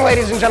are we doing,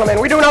 ladies and gentlemen?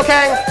 We doing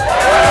okay?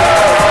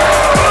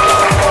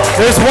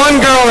 There's one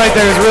girl right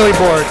there who's really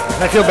bored.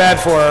 I feel bad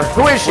for her.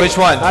 Who is she? Which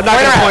one? I'm not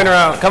going to point her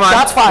out. Come on.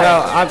 Shots fired.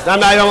 No,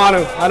 I don't want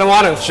to. I don't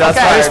want to. Shots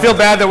I fired. just feel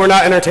bad that we're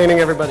not entertaining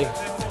everybody.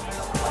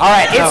 All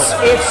right,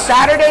 it's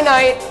Saturday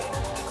night.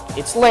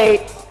 It's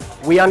late.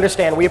 We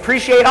understand. We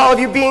appreciate all of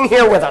you being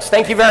here with us.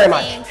 Thank you very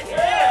much.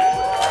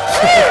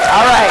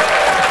 All right.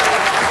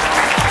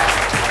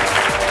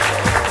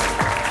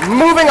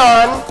 Moving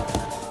on.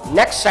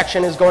 Next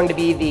section is going to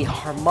be the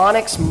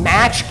Harmonix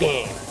match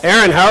game.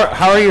 Aaron,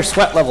 how are your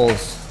sweat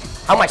levels?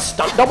 How my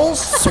stunt doubles?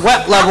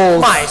 Sweat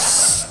levels. My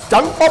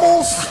stunt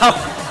bubbles?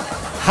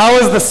 How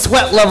is the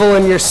sweat level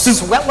in your suit?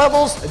 Sweat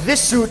levels?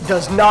 This suit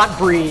does not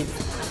breathe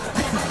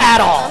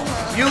at all.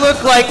 You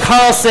look like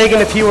Carl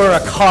Sagan if you were a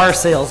car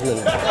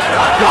salesman.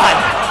 God.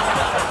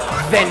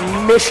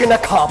 Then mission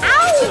accomplished.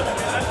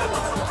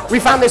 Ow. We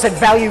found this at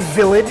Value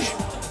Village.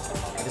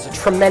 It is a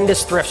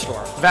tremendous thrift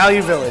store.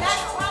 Value Village.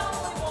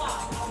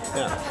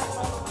 Yeah.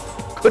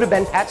 Could have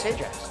been Pat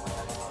Sajak.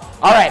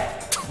 All right,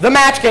 the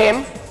match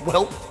game.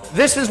 Well,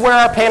 this is where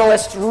our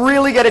panelists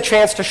really get a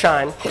chance to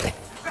shine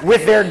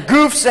with their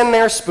goofs and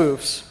their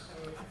spoofs.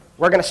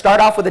 We're going to start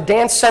off with a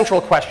Dance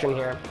Central question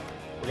here.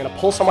 We're going to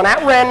pull someone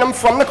at random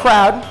from the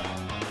crowd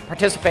to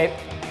participate.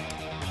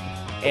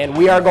 And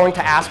we are going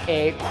to ask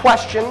a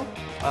question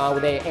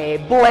with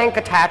a blank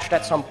attached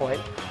at some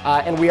point.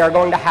 And we are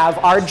going to have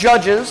our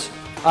judges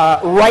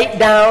write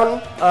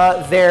down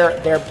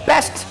their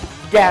best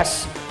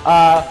guess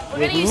We're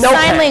with gonna use no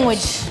sign pens.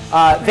 language.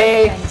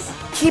 They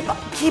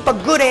keep a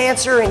good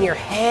answer in your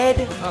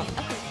head.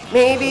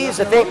 Maybe is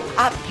the thing.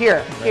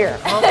 Here.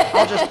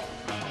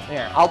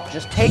 I'll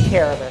just take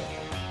care of it.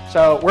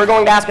 So we're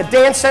going to ask a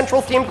Dance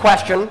Central themed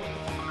question.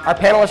 Our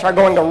panelists are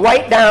going to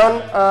write down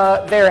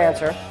their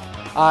answer.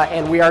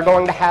 And we are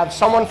going to have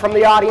someone from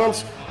the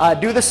audience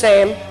do the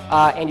same,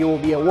 and you will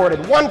be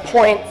awarded 1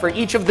 point for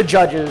each of the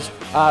judges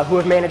who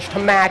have managed to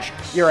match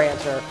your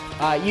answer.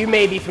 You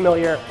may be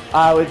familiar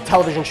with a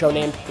television show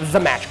named The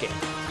Match Game.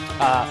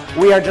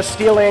 We are just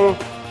stealing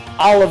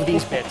all of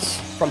these bits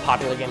from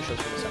popular game shows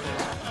for the 70s.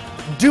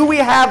 Do we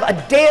have a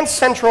Dance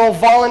Central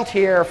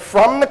volunteer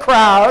from the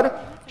crowd?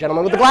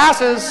 Gentleman with the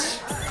glasses.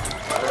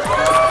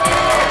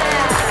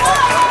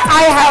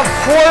 I have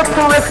poor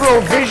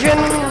peripheral vision.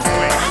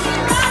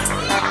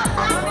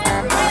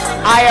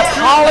 I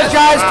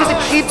apologize to the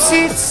cheap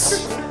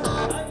seats.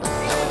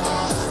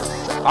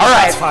 All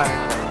right.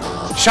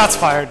 Shots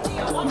fired.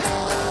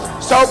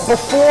 So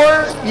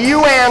before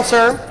you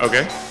answer,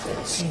 Okay.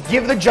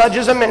 give the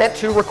judges a minute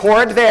to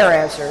record their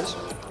answers.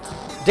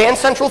 Dance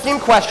Central themed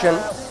question.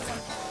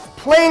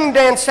 Playing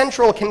Dance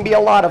Central can be a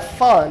lot of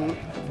fun,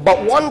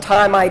 but one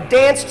time I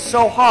danced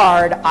so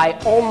hard I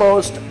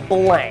almost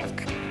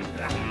blank.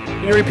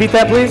 Can you repeat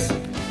that, please?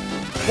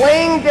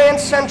 Playing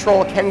Dance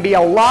Central can be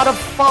a lot of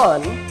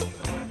fun,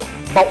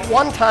 but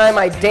one time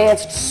I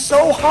danced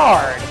so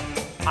hard,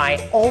 I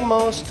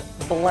almost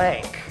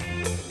blank.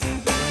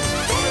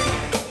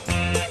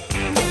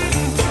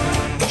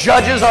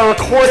 Judges are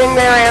recording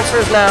their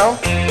answers now.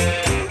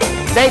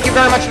 Thank you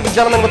very much to the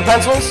gentleman with the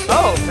pencils.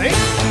 Oh, thanks.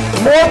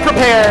 More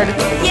prepared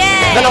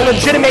than a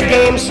legitimate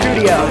game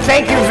studio.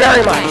 Thank you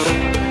very much.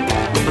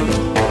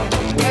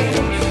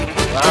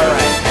 All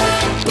right.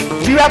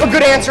 Do you have a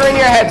good answer in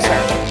your head, sir?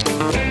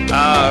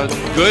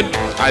 Good?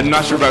 I'm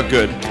not sure about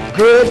good.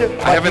 Good,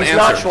 but I have an he's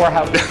not answer. sure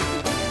how good.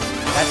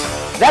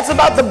 That's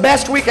about the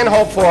best we can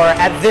hope for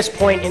at this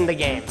point in the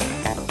game.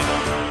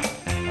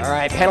 All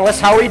right, panelists,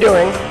 how are we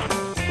doing?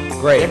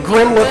 Great. A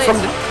grim look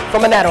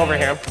from Annette over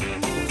here.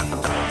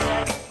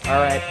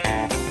 All right.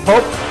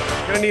 Pope?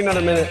 Gonna need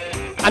another minute.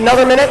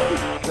 Another minute?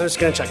 I'm just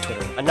gonna check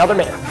Twitter. Another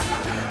minute.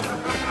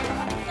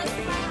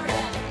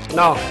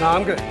 No,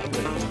 I'm good.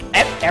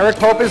 Eric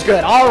Pope is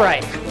good. All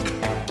right.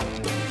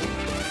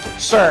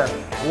 Sir,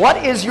 what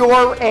is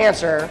your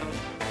answer?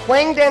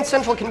 Playing Dance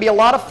Central can be a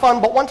lot of fun,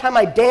 but one time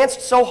I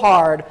danced so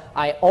hard,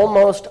 I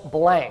almost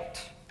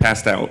blanked.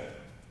 Passed out.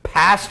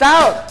 Passed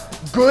out.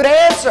 Good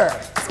answer.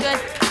 It's good.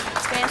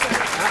 It's good answer.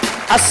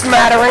 A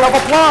smattering of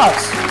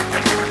applause.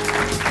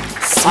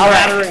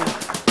 Smattering.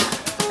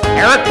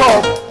 Eric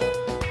Pope,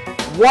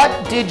 what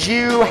did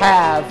you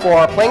have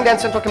for Playing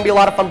Dance Central can be a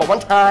lot of fun, but one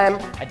time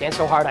I danced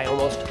so hard I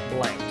almost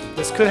blanked?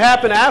 This could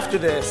happen after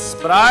this,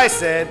 but I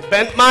said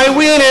bent my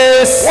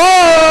weenus.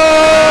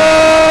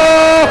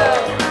 Whoa!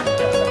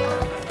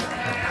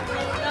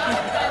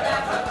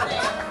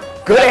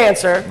 Good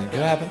answer. It could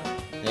happen.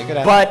 It could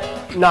happen. But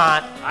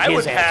not I his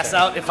would pass answer.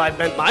 out if I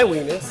bent my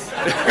weenus.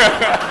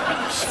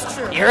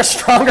 You're a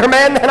stronger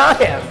man than I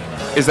am.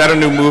 Is that a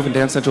new move in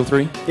Dance Central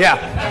 3? Yeah.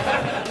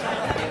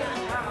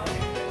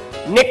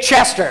 Nick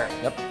Chester.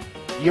 Yep.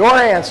 Your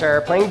answer,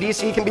 playing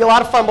DC can be a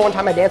lot of fun, but one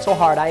time I danced so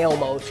hard I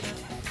almost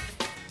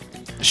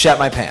Shat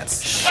my pants.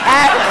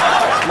 shat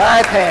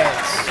my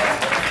pants.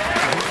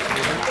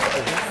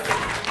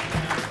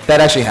 That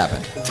actually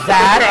happened.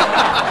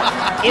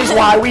 That is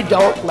why we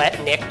don't let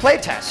Nick play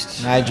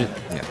test. Yeah.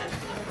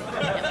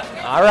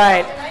 All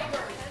right.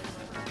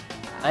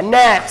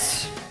 Annette,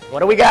 what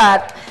do we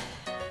got?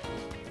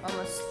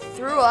 Almost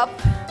threw up.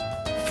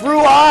 Threw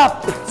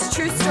up. It's a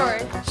true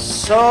story.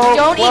 So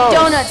Don't close. eat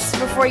donuts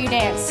before you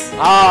dance.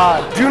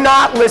 Do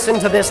not listen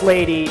to this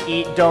lady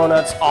eat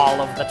donuts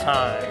all of the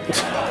time.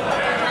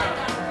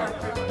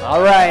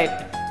 All right.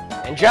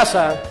 And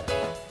Jessa,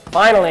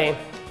 finally.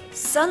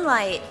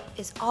 Sunlight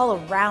is all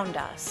around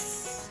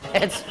us.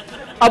 It's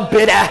a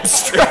bit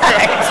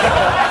abstract.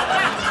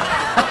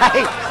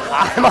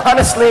 I'm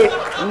honestly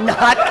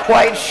not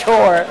quite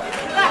sure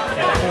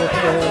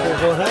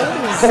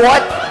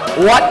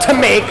what to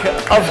make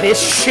of this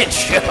shit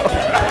show.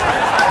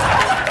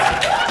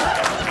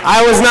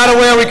 I was not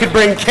aware we could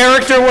bring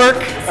character work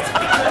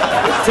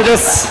to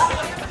this.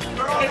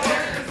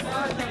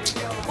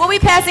 We'll be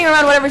passing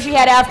around whatever she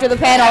had after the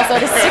panel, so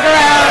just stick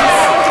around.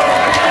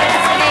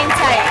 Hang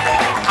tight.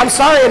 I'm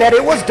sorry, Annette,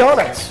 it was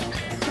donuts.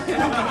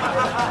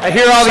 I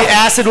hear all the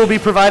acid will be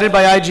provided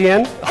by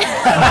IGN.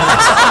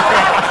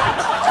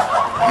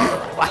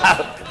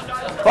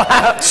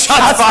 Wow.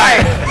 Shots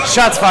fired.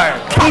 Shots fired.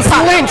 Casey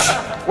Lynch,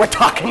 we're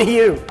talking to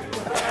you.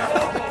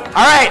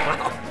 All right.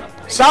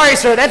 Sorry,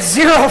 sir, that's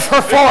 0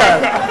 for 4.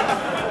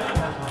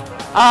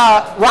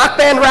 Rock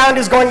Band round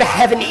is going to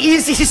have an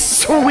easy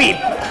sweep.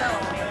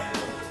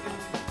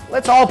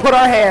 Let's all put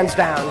our hands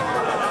down.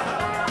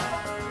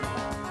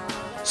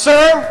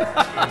 Sir,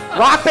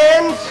 Rock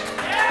Band.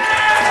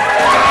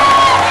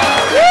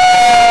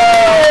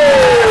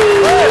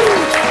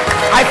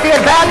 I feel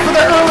bad for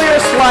the earlier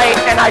slight,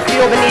 and I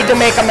feel the need to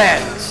make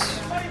amends.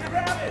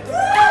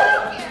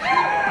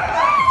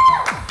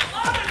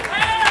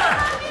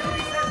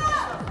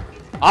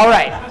 All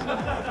right.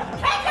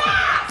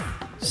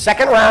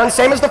 Second round,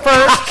 same as the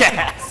first.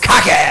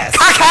 Cock-ass.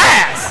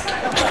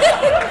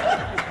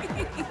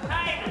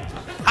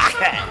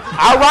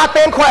 Our Rock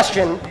Band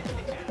question.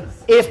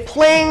 If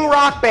playing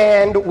Rock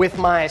Band with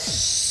my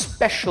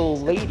special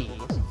lady,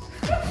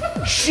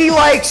 she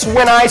likes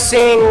when I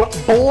sing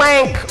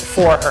blank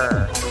for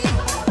her.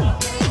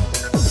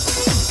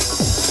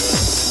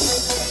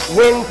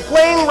 When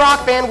playing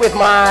Rock Band with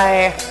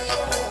my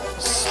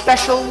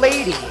special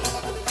lady,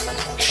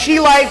 she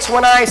likes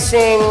when I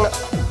sing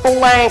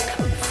blank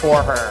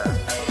for her.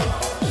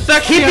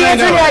 Keep the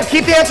answer in your head.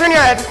 Keep the answer in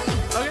your head.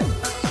 Okay.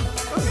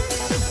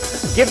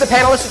 Give the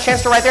panelists a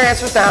chance to write their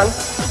answers down.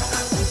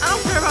 I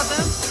don't care about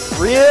them.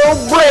 Real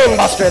brain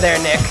buster there,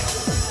 Nick.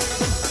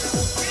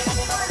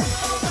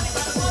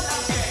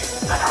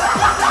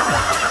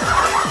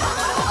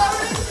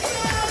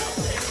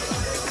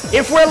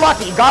 If we're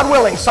lucky, God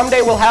willing,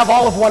 someday we'll have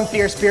all of One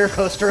Fierce Beer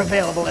Coaster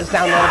available as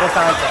downloadable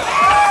content.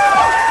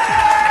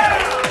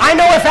 I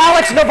know if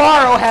Alex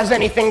Navarro has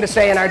anything to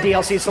say in our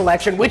DLC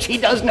selection, which he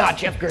does not,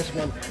 Jeff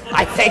Gersman.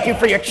 I thank you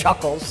for your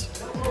chuckles.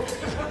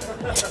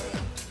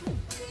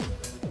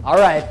 All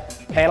right,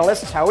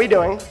 panelists, how are we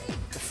doing?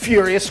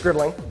 Furious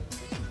scribbling.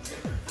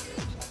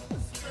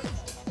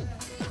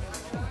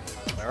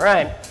 All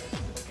right,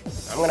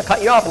 I'm going to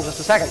cut you off in just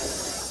a second.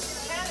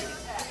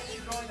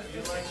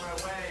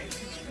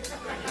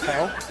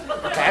 Okay.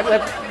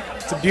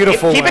 It's a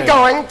beautiful Keep it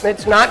going.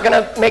 It's not going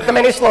to make them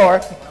any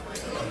slower.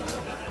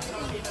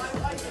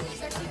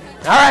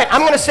 All right,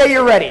 I'm going to say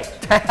you're ready.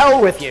 To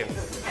hell with you.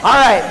 All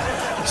right,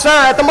 sir,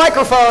 at the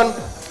microphone,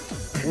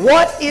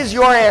 what is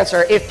your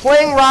answer? If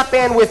playing Rock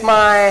Band with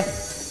my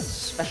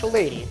special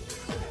lady,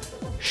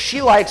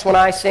 she likes when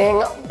I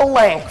sing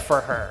blank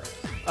for her.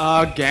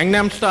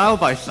 Gangnam Style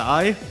by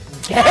Psy.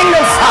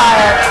 Gangnam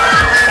Style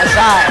by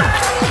Psy.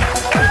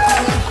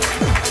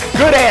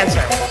 Good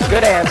answer.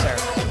 Good answer.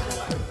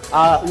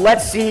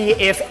 Let's see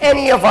if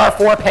any of our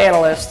four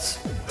panelists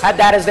had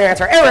that as their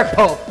answer. Eric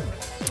Pope,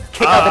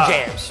 kick out the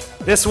jams.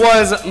 This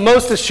was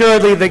most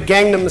assuredly the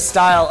Gangnam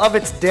Style of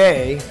its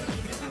day,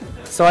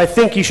 so I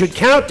think you should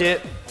count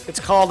it. It's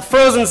called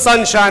Frozen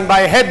Sunshine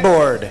by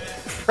Headboard.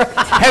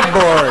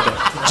 Headboard.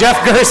 Jeff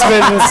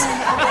Gersman's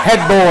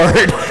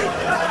Headboard.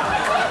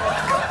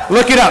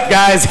 Look it up,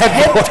 guys.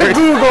 Headboard.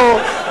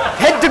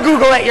 Head to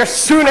Google at your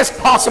soonest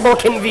possible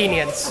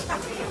convenience.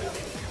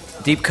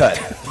 Deep cut.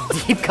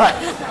 Deep cut.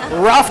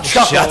 Rough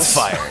chuckles. Shots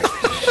fired.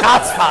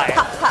 Shots fired.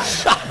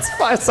 Shots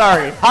fired.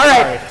 Sorry. All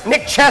right,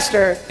 Nick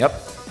Chester. Yep.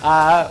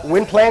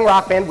 When playing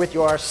Rock Band with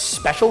your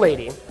special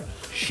lady,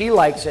 she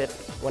likes it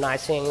when I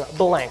sing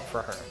blank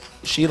for her.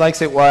 She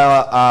likes it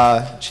while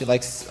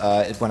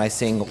it when I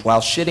sing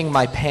while shitting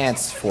my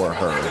pants for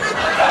her.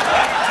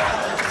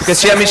 Because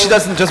she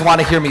doesn't just want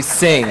to hear me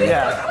sing.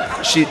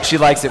 Yeah. She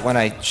likes it when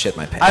I shit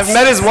my pants. I've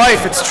met his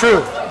wife. It's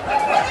true.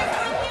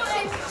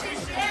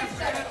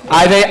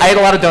 I ate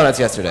a lot of donuts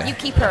yesterday. You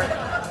keep her.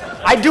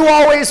 I do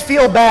always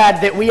feel bad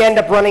that we end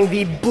up running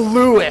the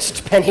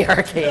bluest Penny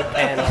Arcade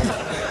panel.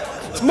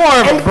 It's more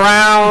of a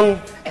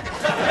brown.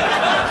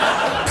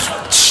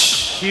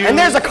 And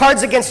there's a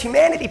Cards Against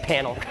Humanity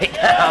panel right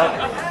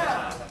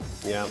now.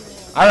 Yeah.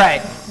 All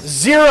right,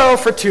 0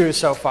 for 2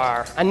 so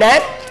far.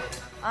 Annette?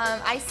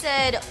 I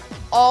said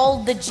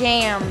all the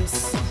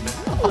jams.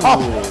 Oh,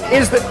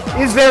 is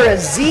there a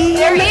Z?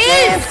 There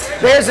is.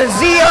 There's a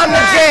Z on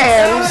the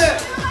jams.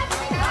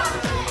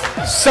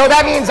 So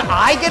that means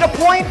I get a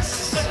point?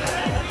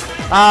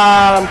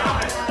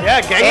 Yeah,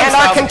 Gangnam And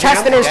our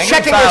contestant is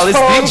checking his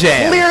phone,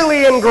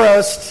 clearly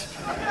engrossed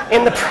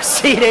in the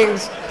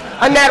proceedings.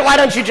 Annette, why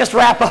don't you just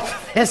wrap up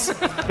this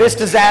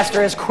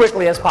disaster as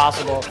quickly as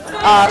possible?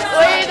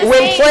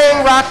 When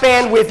playing Rock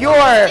Band with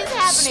your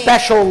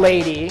special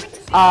lady,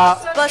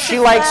 she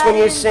likes when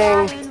you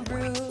sing.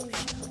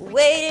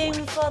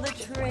 Waiting for the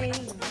train,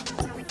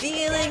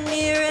 feeling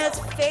near as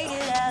faded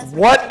as.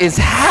 What is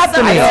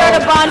happening?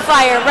 Start a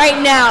bonfire right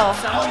now.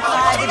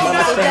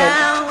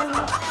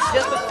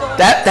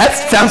 That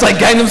sounds like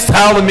Gangnam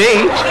Style to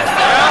me.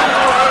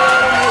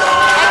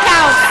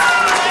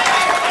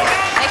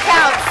 That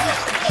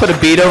counts. Put a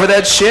beat over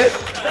that shit.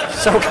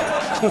 So,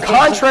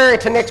 contrary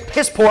to Nick's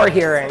piss poor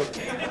hearing,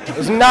 it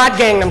was not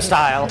Gangnam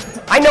Style.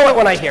 I know it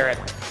when I hear it.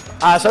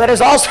 So that is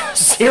also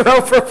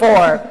 0 for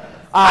 4.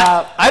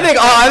 I think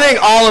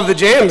all of the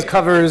jams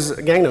covers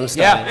Gangnam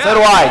Style. Yeah, so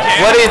do I.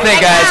 What do you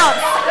think, guys?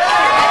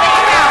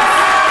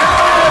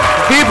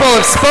 People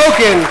have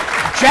spoken.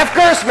 Jeff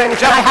Gersman,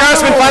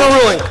 final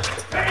ruling.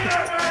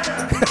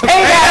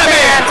 Pay that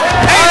man!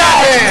 Pay that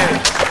man!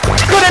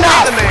 Good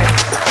enough!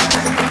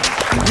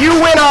 you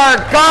win our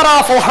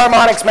god-awful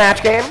Harmonix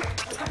match game.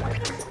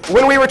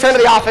 When we return to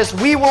the office,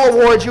 we will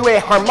award you a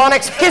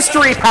Harmonix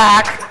history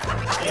pack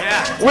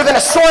with an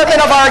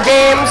assortment of our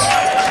games.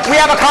 We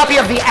have a copy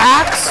of The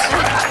Axe,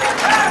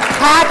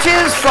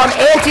 patches from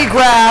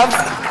Anti-Grav,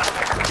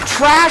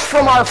 trash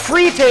from our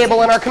free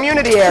table in our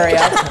community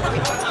area.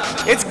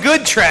 It's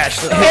good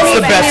trash.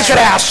 Anything you could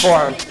ask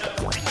for.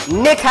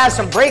 Nick has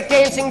some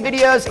breakdancing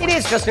videos. It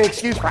is just an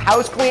excuse for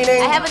house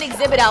cleaning. I have an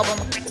exhibit album.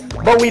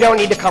 But we don't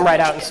need to come right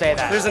out and say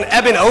that. There's an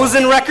Eben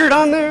Ozen record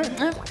on there?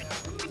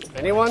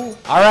 Anyone?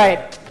 All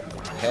right.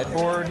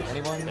 Headboard?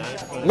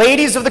 Anyone?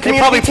 Ladies of the They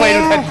community probably played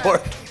team, with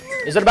headboard.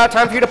 is it about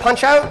time for you to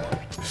punch out?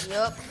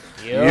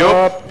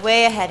 Yup.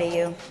 Way ahead of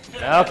you.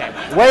 Okay.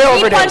 Way We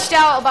overdue. punched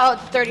out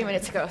about 30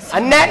 minutes ago. So.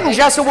 Annette and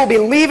Jessa will be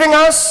leaving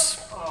us.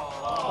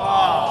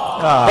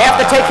 They have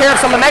to take care of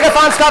some of the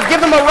Megathon stuff. Give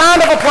them a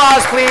round of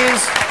applause,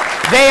 please.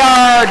 They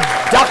are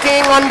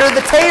ducking under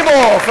the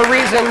table for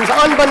reasons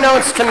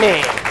unbeknownst to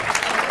me.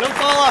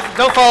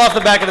 Don't fall off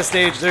the back of the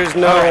stage. There's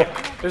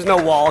no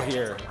wall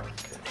here.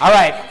 All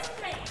right.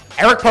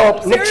 Eric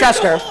Pope, Nick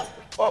Chester.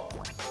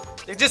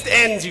 It just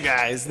ends, you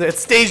guys. The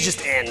stage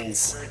just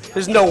ends.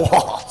 There's no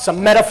wall. It's a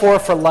metaphor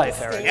for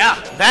life, Eric. Yeah,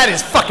 that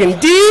is fucking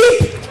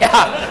deep.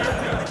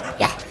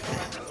 Yeah.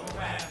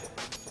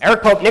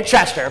 Eric Pope, Nick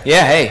Chester.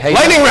 Yeah, hey.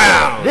 Lightning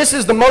round. This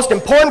is the most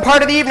important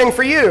part of the evening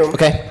for you.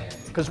 Okay.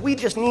 Because we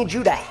just need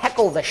you to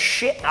heckle the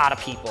shit out of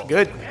people.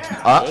 Good.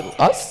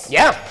 Us?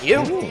 Yeah, you.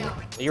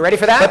 Are you ready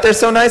for that? But they're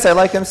so nice. I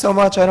like them so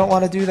much. I don't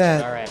want to do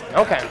that. All right.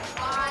 Okay.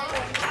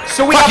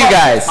 So we Fuck have you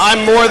guys.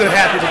 I'm more than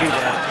happy to do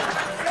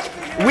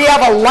that. We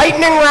have a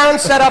lightning round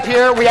set up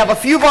here. We have a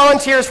few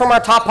volunteers from our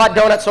Top Pot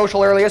Donut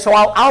Social earlier, so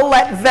I'll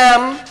let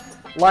them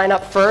line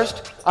up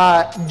first.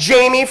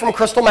 Jamie from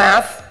Crystal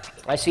Math.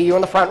 I see you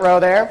in the front row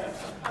there.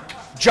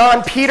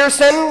 John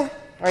Peterson.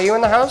 Are you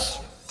in the house?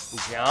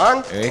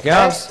 John. There he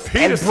comes.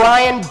 And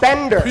Brian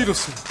Bender.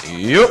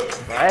 Yep.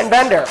 Brian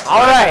Bender.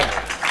 All right.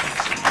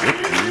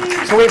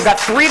 So we've got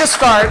 3 to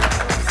start.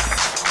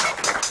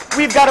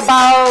 We've got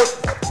about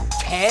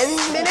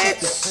 10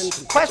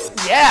 minutes?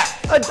 Yeah,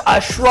 a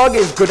shrug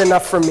is good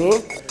enough for me.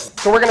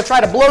 So we're going to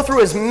try to blow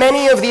through as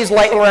many of these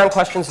lightning round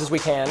questions as we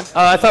can.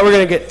 I thought we were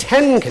going to get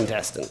 10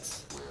 contestants.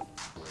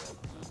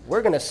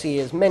 We're going to see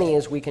as many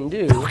as we can do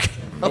in 10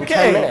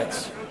 Okay.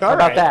 minutes. How All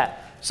about right. that?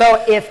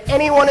 So if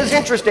anyone is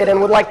interested and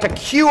would like to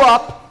queue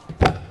up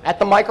at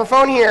the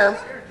microphone here,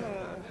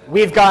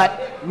 we've got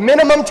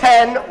minimum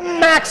 10,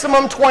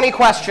 maximum 20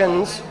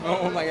 questions.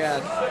 Oh my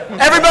god.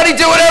 Everybody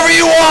do whatever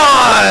you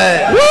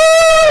want!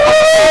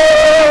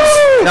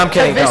 No, I'm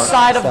kidding. To this don't.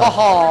 side of the Stop.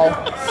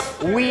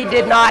 hall, we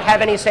did not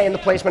have any say in the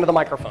placement of the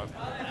microphone.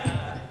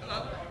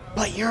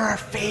 But you're our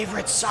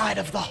favorite side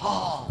of the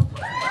hall.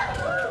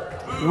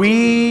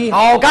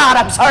 Oh God,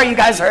 I'm sorry you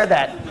guys heard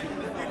that.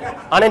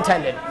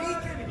 Unintended.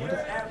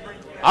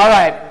 All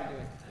right.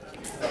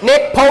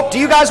 Nick, Pope, do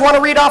you guys want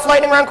to read off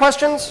lightning round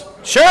questions?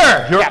 Sure.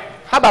 Yeah.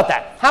 How about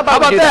that? How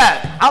about we do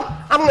that?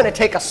 I'm going to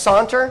take a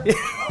saunter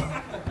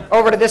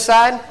over to this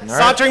side.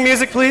 Sauntering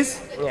music, please.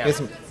 Yeah.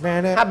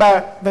 How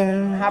about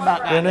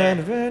that?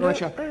 Don't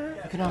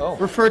you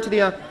refer to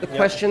the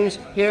questions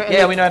here? and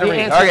Yeah, we know how to the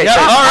read. answers. Okay, Yeah,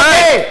 sure. all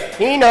right.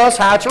 He knows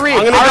how to read.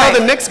 I'm going to All go, right.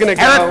 the Nick's going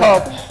to go. Eric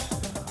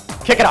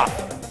Pope, kick it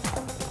off.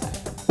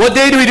 What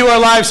day do we do our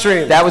live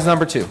stream? That was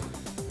number 2.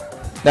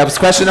 That was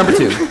question number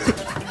 2.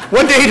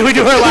 What day do we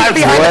do our live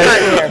stream? Behind the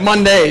curtain here.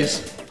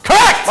 Mondays.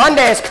 Correct.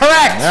 Monday is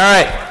correct. All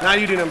right. Now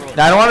you do number 1.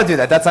 No, I don't want to do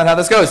that. That's not how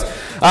this goes.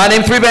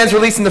 Name 3 bands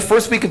released in the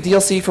first week of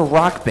DLC for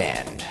Rock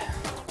Band.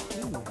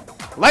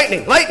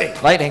 Lightning.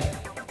 Lightning.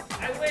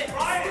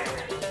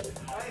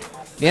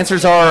 The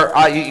answers are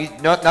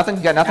nothing.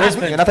 You got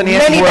nothing. You got nothing. The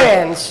answers Many were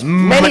bands.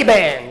 Many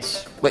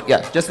bands. Wait,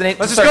 yeah, just the name.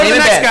 Let's start just go to the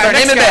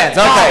naming next bands.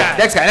 guy, Start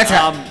next naming guy. bands. Okay. Next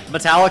guy.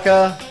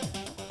 Metallica.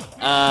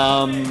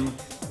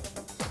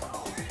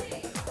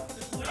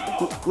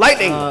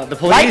 Lightning. The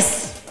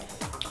Police.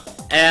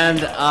 And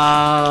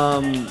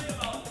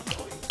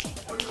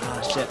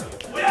shit.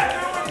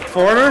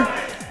 Foreigner.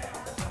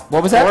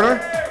 What was that?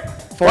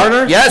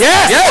 Foreigner. Yes.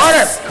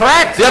 Foreigner.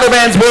 Correct. The other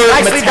bands were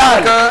Nicely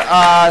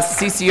Metallica,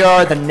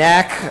 CCR, The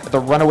Knack, The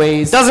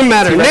Runaways. Doesn't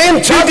matter.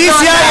 Name 2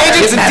 DCI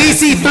agents and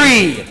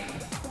DC3.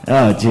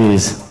 Oh,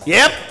 jeez.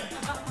 Yep.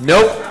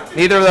 Nope.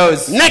 Neither of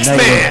those. Next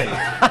man.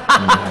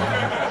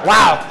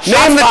 Wow.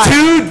 Name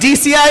the 2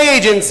 DCI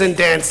agents in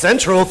Dance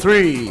Central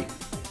 3.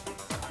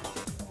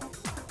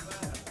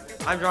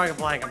 I'm drawing a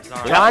blank. I'm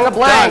sorry. Drawing a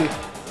blank. Done.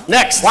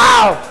 Next.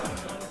 Wow.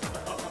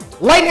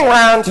 Lightning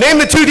round. Name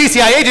the 2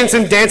 DCI agents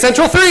in Dance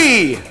Central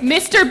 3.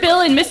 Mr.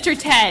 Bill and Mr.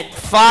 Ted.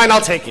 Fine,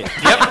 I'll take it.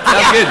 Yep.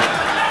 Sounds good.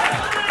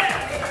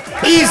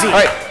 Easy. All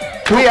right.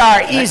 We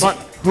are easy.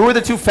 Who are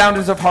the 2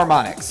 founders of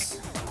Harmonix?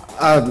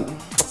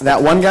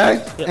 That one guy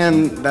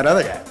and that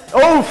other guy.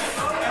 Oof.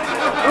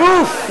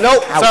 Oof.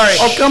 Nope. Sorry.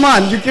 Oh, come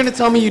on. You're going to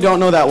tell me you don't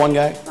know that one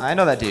guy? I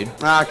know that dude.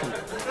 Ah, come on.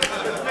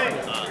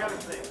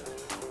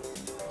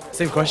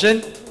 Same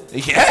question.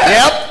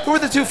 Yeah. Yep. Who are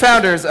the 2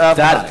 founders of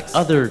That Harmonix?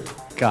 other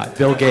guy,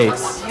 Bill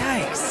Gates.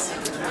 Yikes.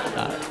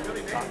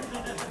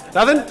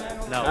 Nothing?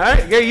 No. All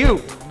right,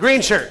 you.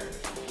 Green shirt.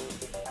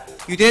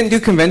 You didn't do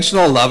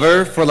conventional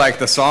lover for like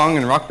the song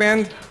and rock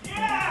band?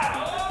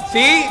 Yeah!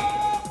 See?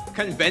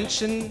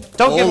 Convention.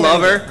 Don't get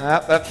lover.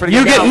 That's pretty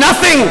You good. get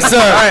nothing, sir.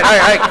 All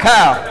right,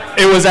 Kyle.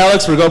 It was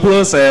Alex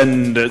Rogopoulos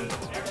and.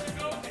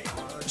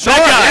 Sure, you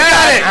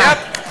got it. Yep.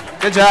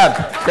 Good job.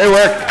 Great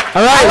work.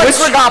 All right,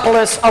 Alex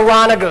Rogopoulos,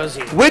 Arana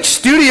Gozi. which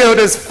studio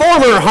does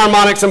former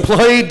Harmonix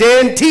employee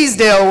Dan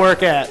Teasdale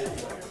work at?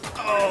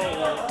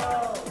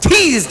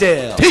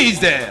 Teasdale.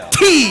 Teasdale.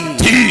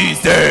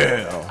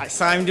 Teasdale. I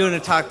saw him doing a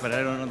talk, but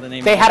I don't know the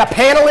name. They had a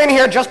panel in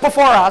here just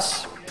before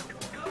us.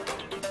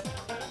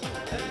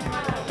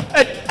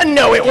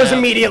 No, it was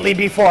immediately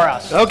before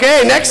us.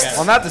 Okay, next.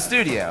 Well, not the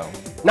studio.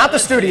 Not the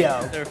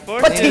studio,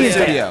 but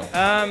Teasdale.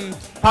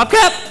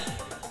 PopCap?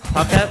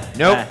 PopCap?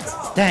 Nope.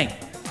 Dang.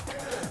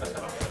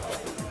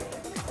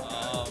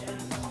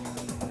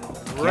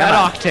 Red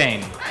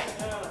Octane.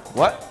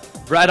 What?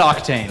 Red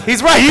Octane.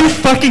 He's right. Are you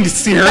fucking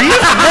serious?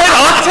 Red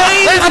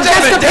Octane?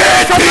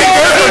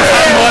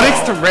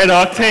 Harmonix to Red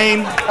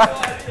Octane?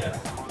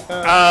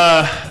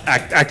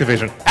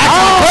 Activision.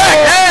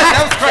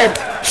 That was great.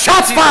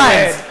 Shots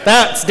fired.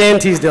 That's Dan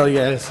Teasdale, you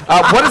guys.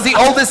 What is the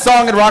oldest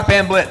song in Rock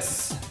Band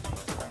Blitz?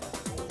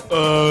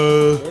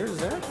 Where's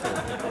that?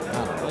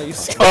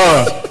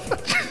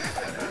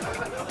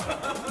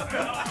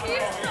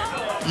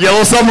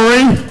 Yellow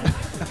Submarine?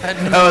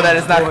 No, that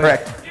is not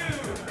correct.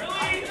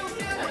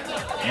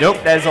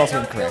 Nope, that is also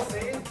incorrect.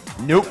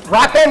 Nope.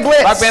 Rock Band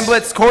Blitz. Rock Band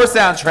Blitz core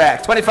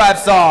soundtrack, 25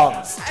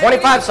 songs.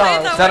 25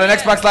 songs. It's on an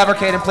Xbox Live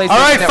Arcade and PlayStation All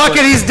right, Network. fuck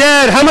it, he's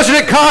dead. How much did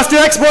it cost to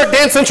export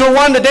Dance Central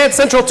 1 to Dance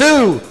Central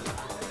 2?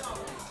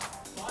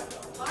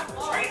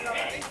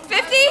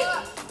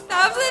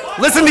 50,000?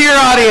 Listen to your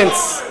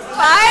audience.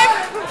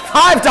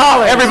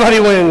 $5. Everybody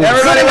wins.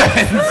 Everybody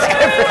wins.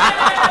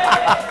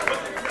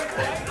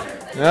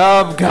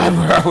 Oh, God,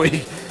 where are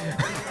we?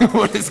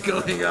 What is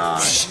going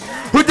on?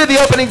 Who did the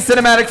opening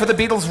cinematic for the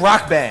Beatles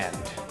rock band?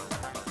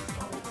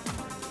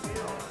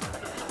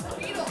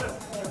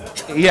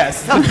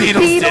 Yes, the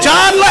Beatles did.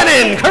 John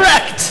Lennon,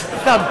 correct.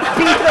 The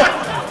Beatles.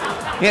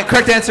 Yeah,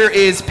 correct answer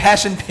is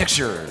Passion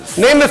Pictures.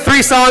 Name the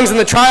 3 songs in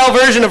the trial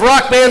version of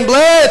Rock Band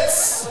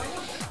Blitz.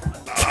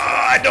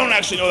 I don't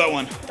actually know that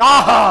one.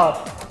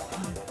 Oh.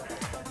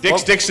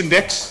 Dicks, Dicks, and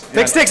Dicks.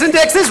 Dicks, Dicks, and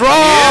Dicks is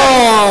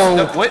wrong.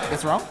 No, what?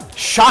 It's wrong?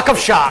 Shock of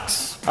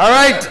Shocks. All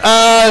right,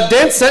 I'm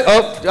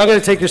going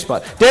to take your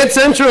spot. Dance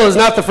Central is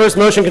not the first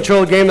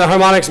motion-controlled game that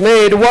Harmonix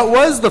made. What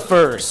was the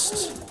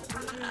first?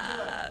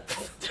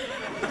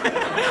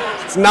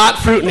 It's not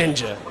Fruit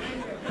Ninja.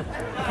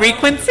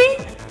 Frequency?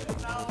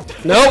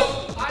 Nope.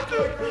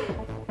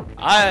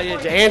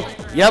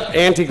 Yep,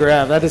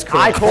 anti-grav. That is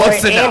correct.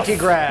 Close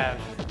anti-grav.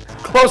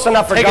 Close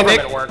enough for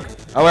government work.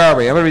 Oh, where are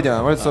we? What are we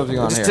doing? What's going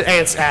on here?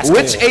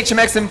 Which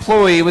HMX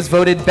employee was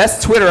voted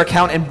best Twitter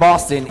account in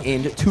Boston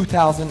in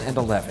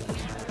 2011?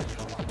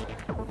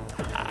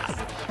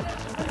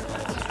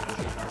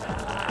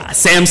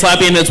 Sam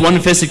Slappy in his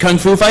one-fisted kung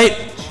fu fight?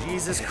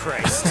 Jesus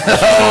Christ.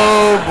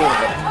 Oh, boy.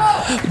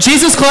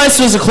 Jesus Christ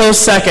was a close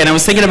second. I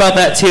was thinking about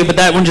that too, but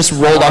that one just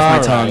rolled off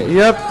my tongue.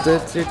 Yep.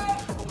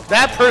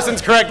 That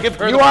person's correct. Give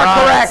her You the are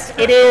prize. correct.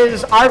 It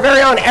is our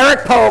very own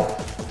Eric Pope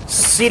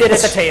seated at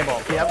the table.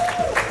 Yep.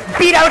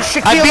 Beat out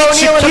Shaquille I beat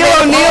O'Neal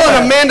Shaquille O'Neal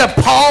and Amanda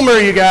Palmer,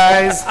 you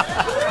guys.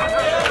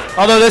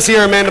 Although this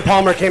year Amanda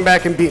Palmer came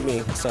back and beat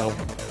me, so.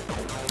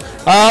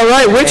 All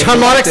right, which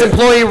Harmonix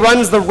employee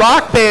runs the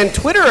Rock Band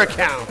Twitter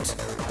account?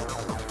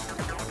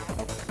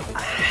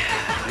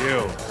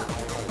 You.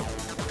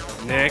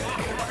 Nick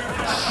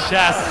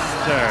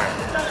Chester.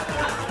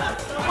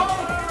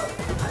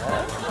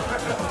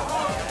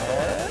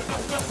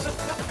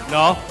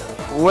 No?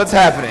 What's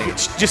happening?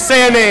 Just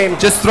say a name.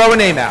 Just throw a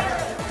name out.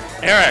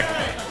 Eric.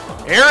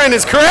 Aaron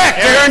is correct.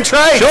 Aaron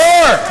Trice. Sure.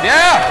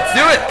 Yeah, let's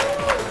do it.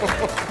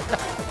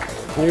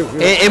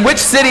 In which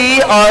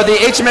city are the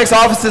HMX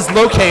offices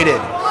located?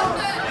 $1.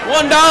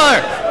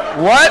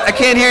 What? I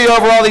can't hear you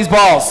over all these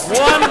balls. $1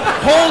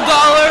 whole.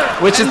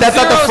 That's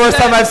not the first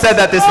time I've said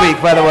that this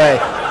week, by the way.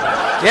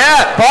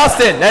 Yeah,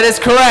 Boston. That is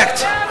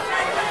correct.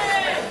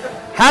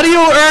 How do you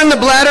earn the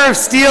Bladder of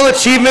Steel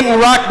achievement in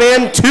Rock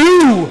Band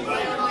 2?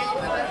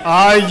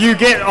 You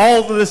get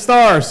all of the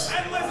stars.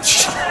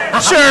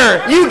 Sure,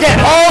 you get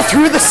all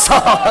through the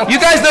song. You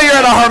guys know you're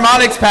at a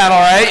Harmonix panel,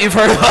 right? You've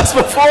heard of us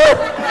before?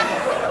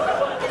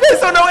 You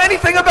guys don't know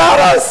anything about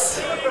us.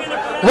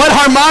 What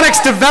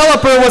Harmonix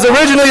developer was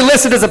originally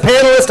listed as a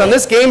panelist on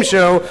this game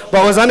show,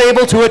 but was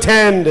unable to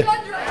attend? To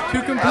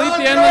complete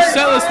the endless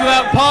set list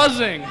without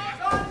pausing.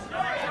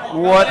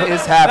 What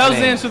is happening? That was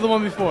the answer to the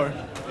one before.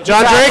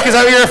 John Drake, is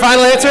that your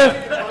final answer?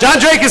 John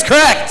Drake is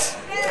correct.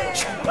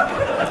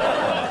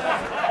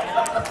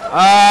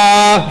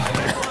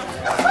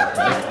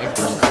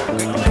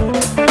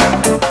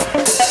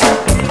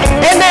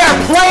 And they are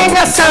playing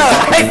us out.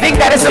 I think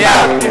that is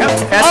about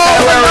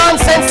all the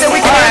nonsense that we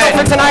can handle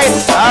for tonight.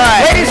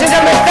 Ladies and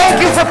gentlemen, thank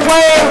you for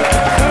playing.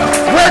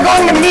 We're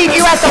going to meet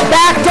you at the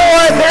back door.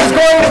 There's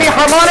going to be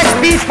Harmonix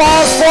beach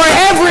balls for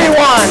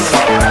everyone.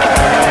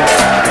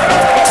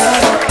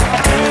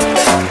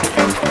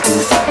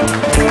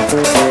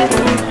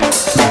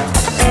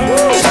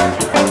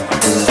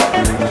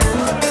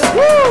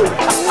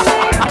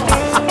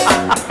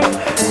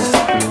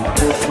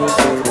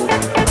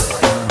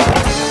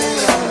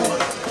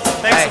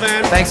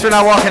 Thanks for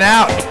not walking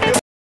out.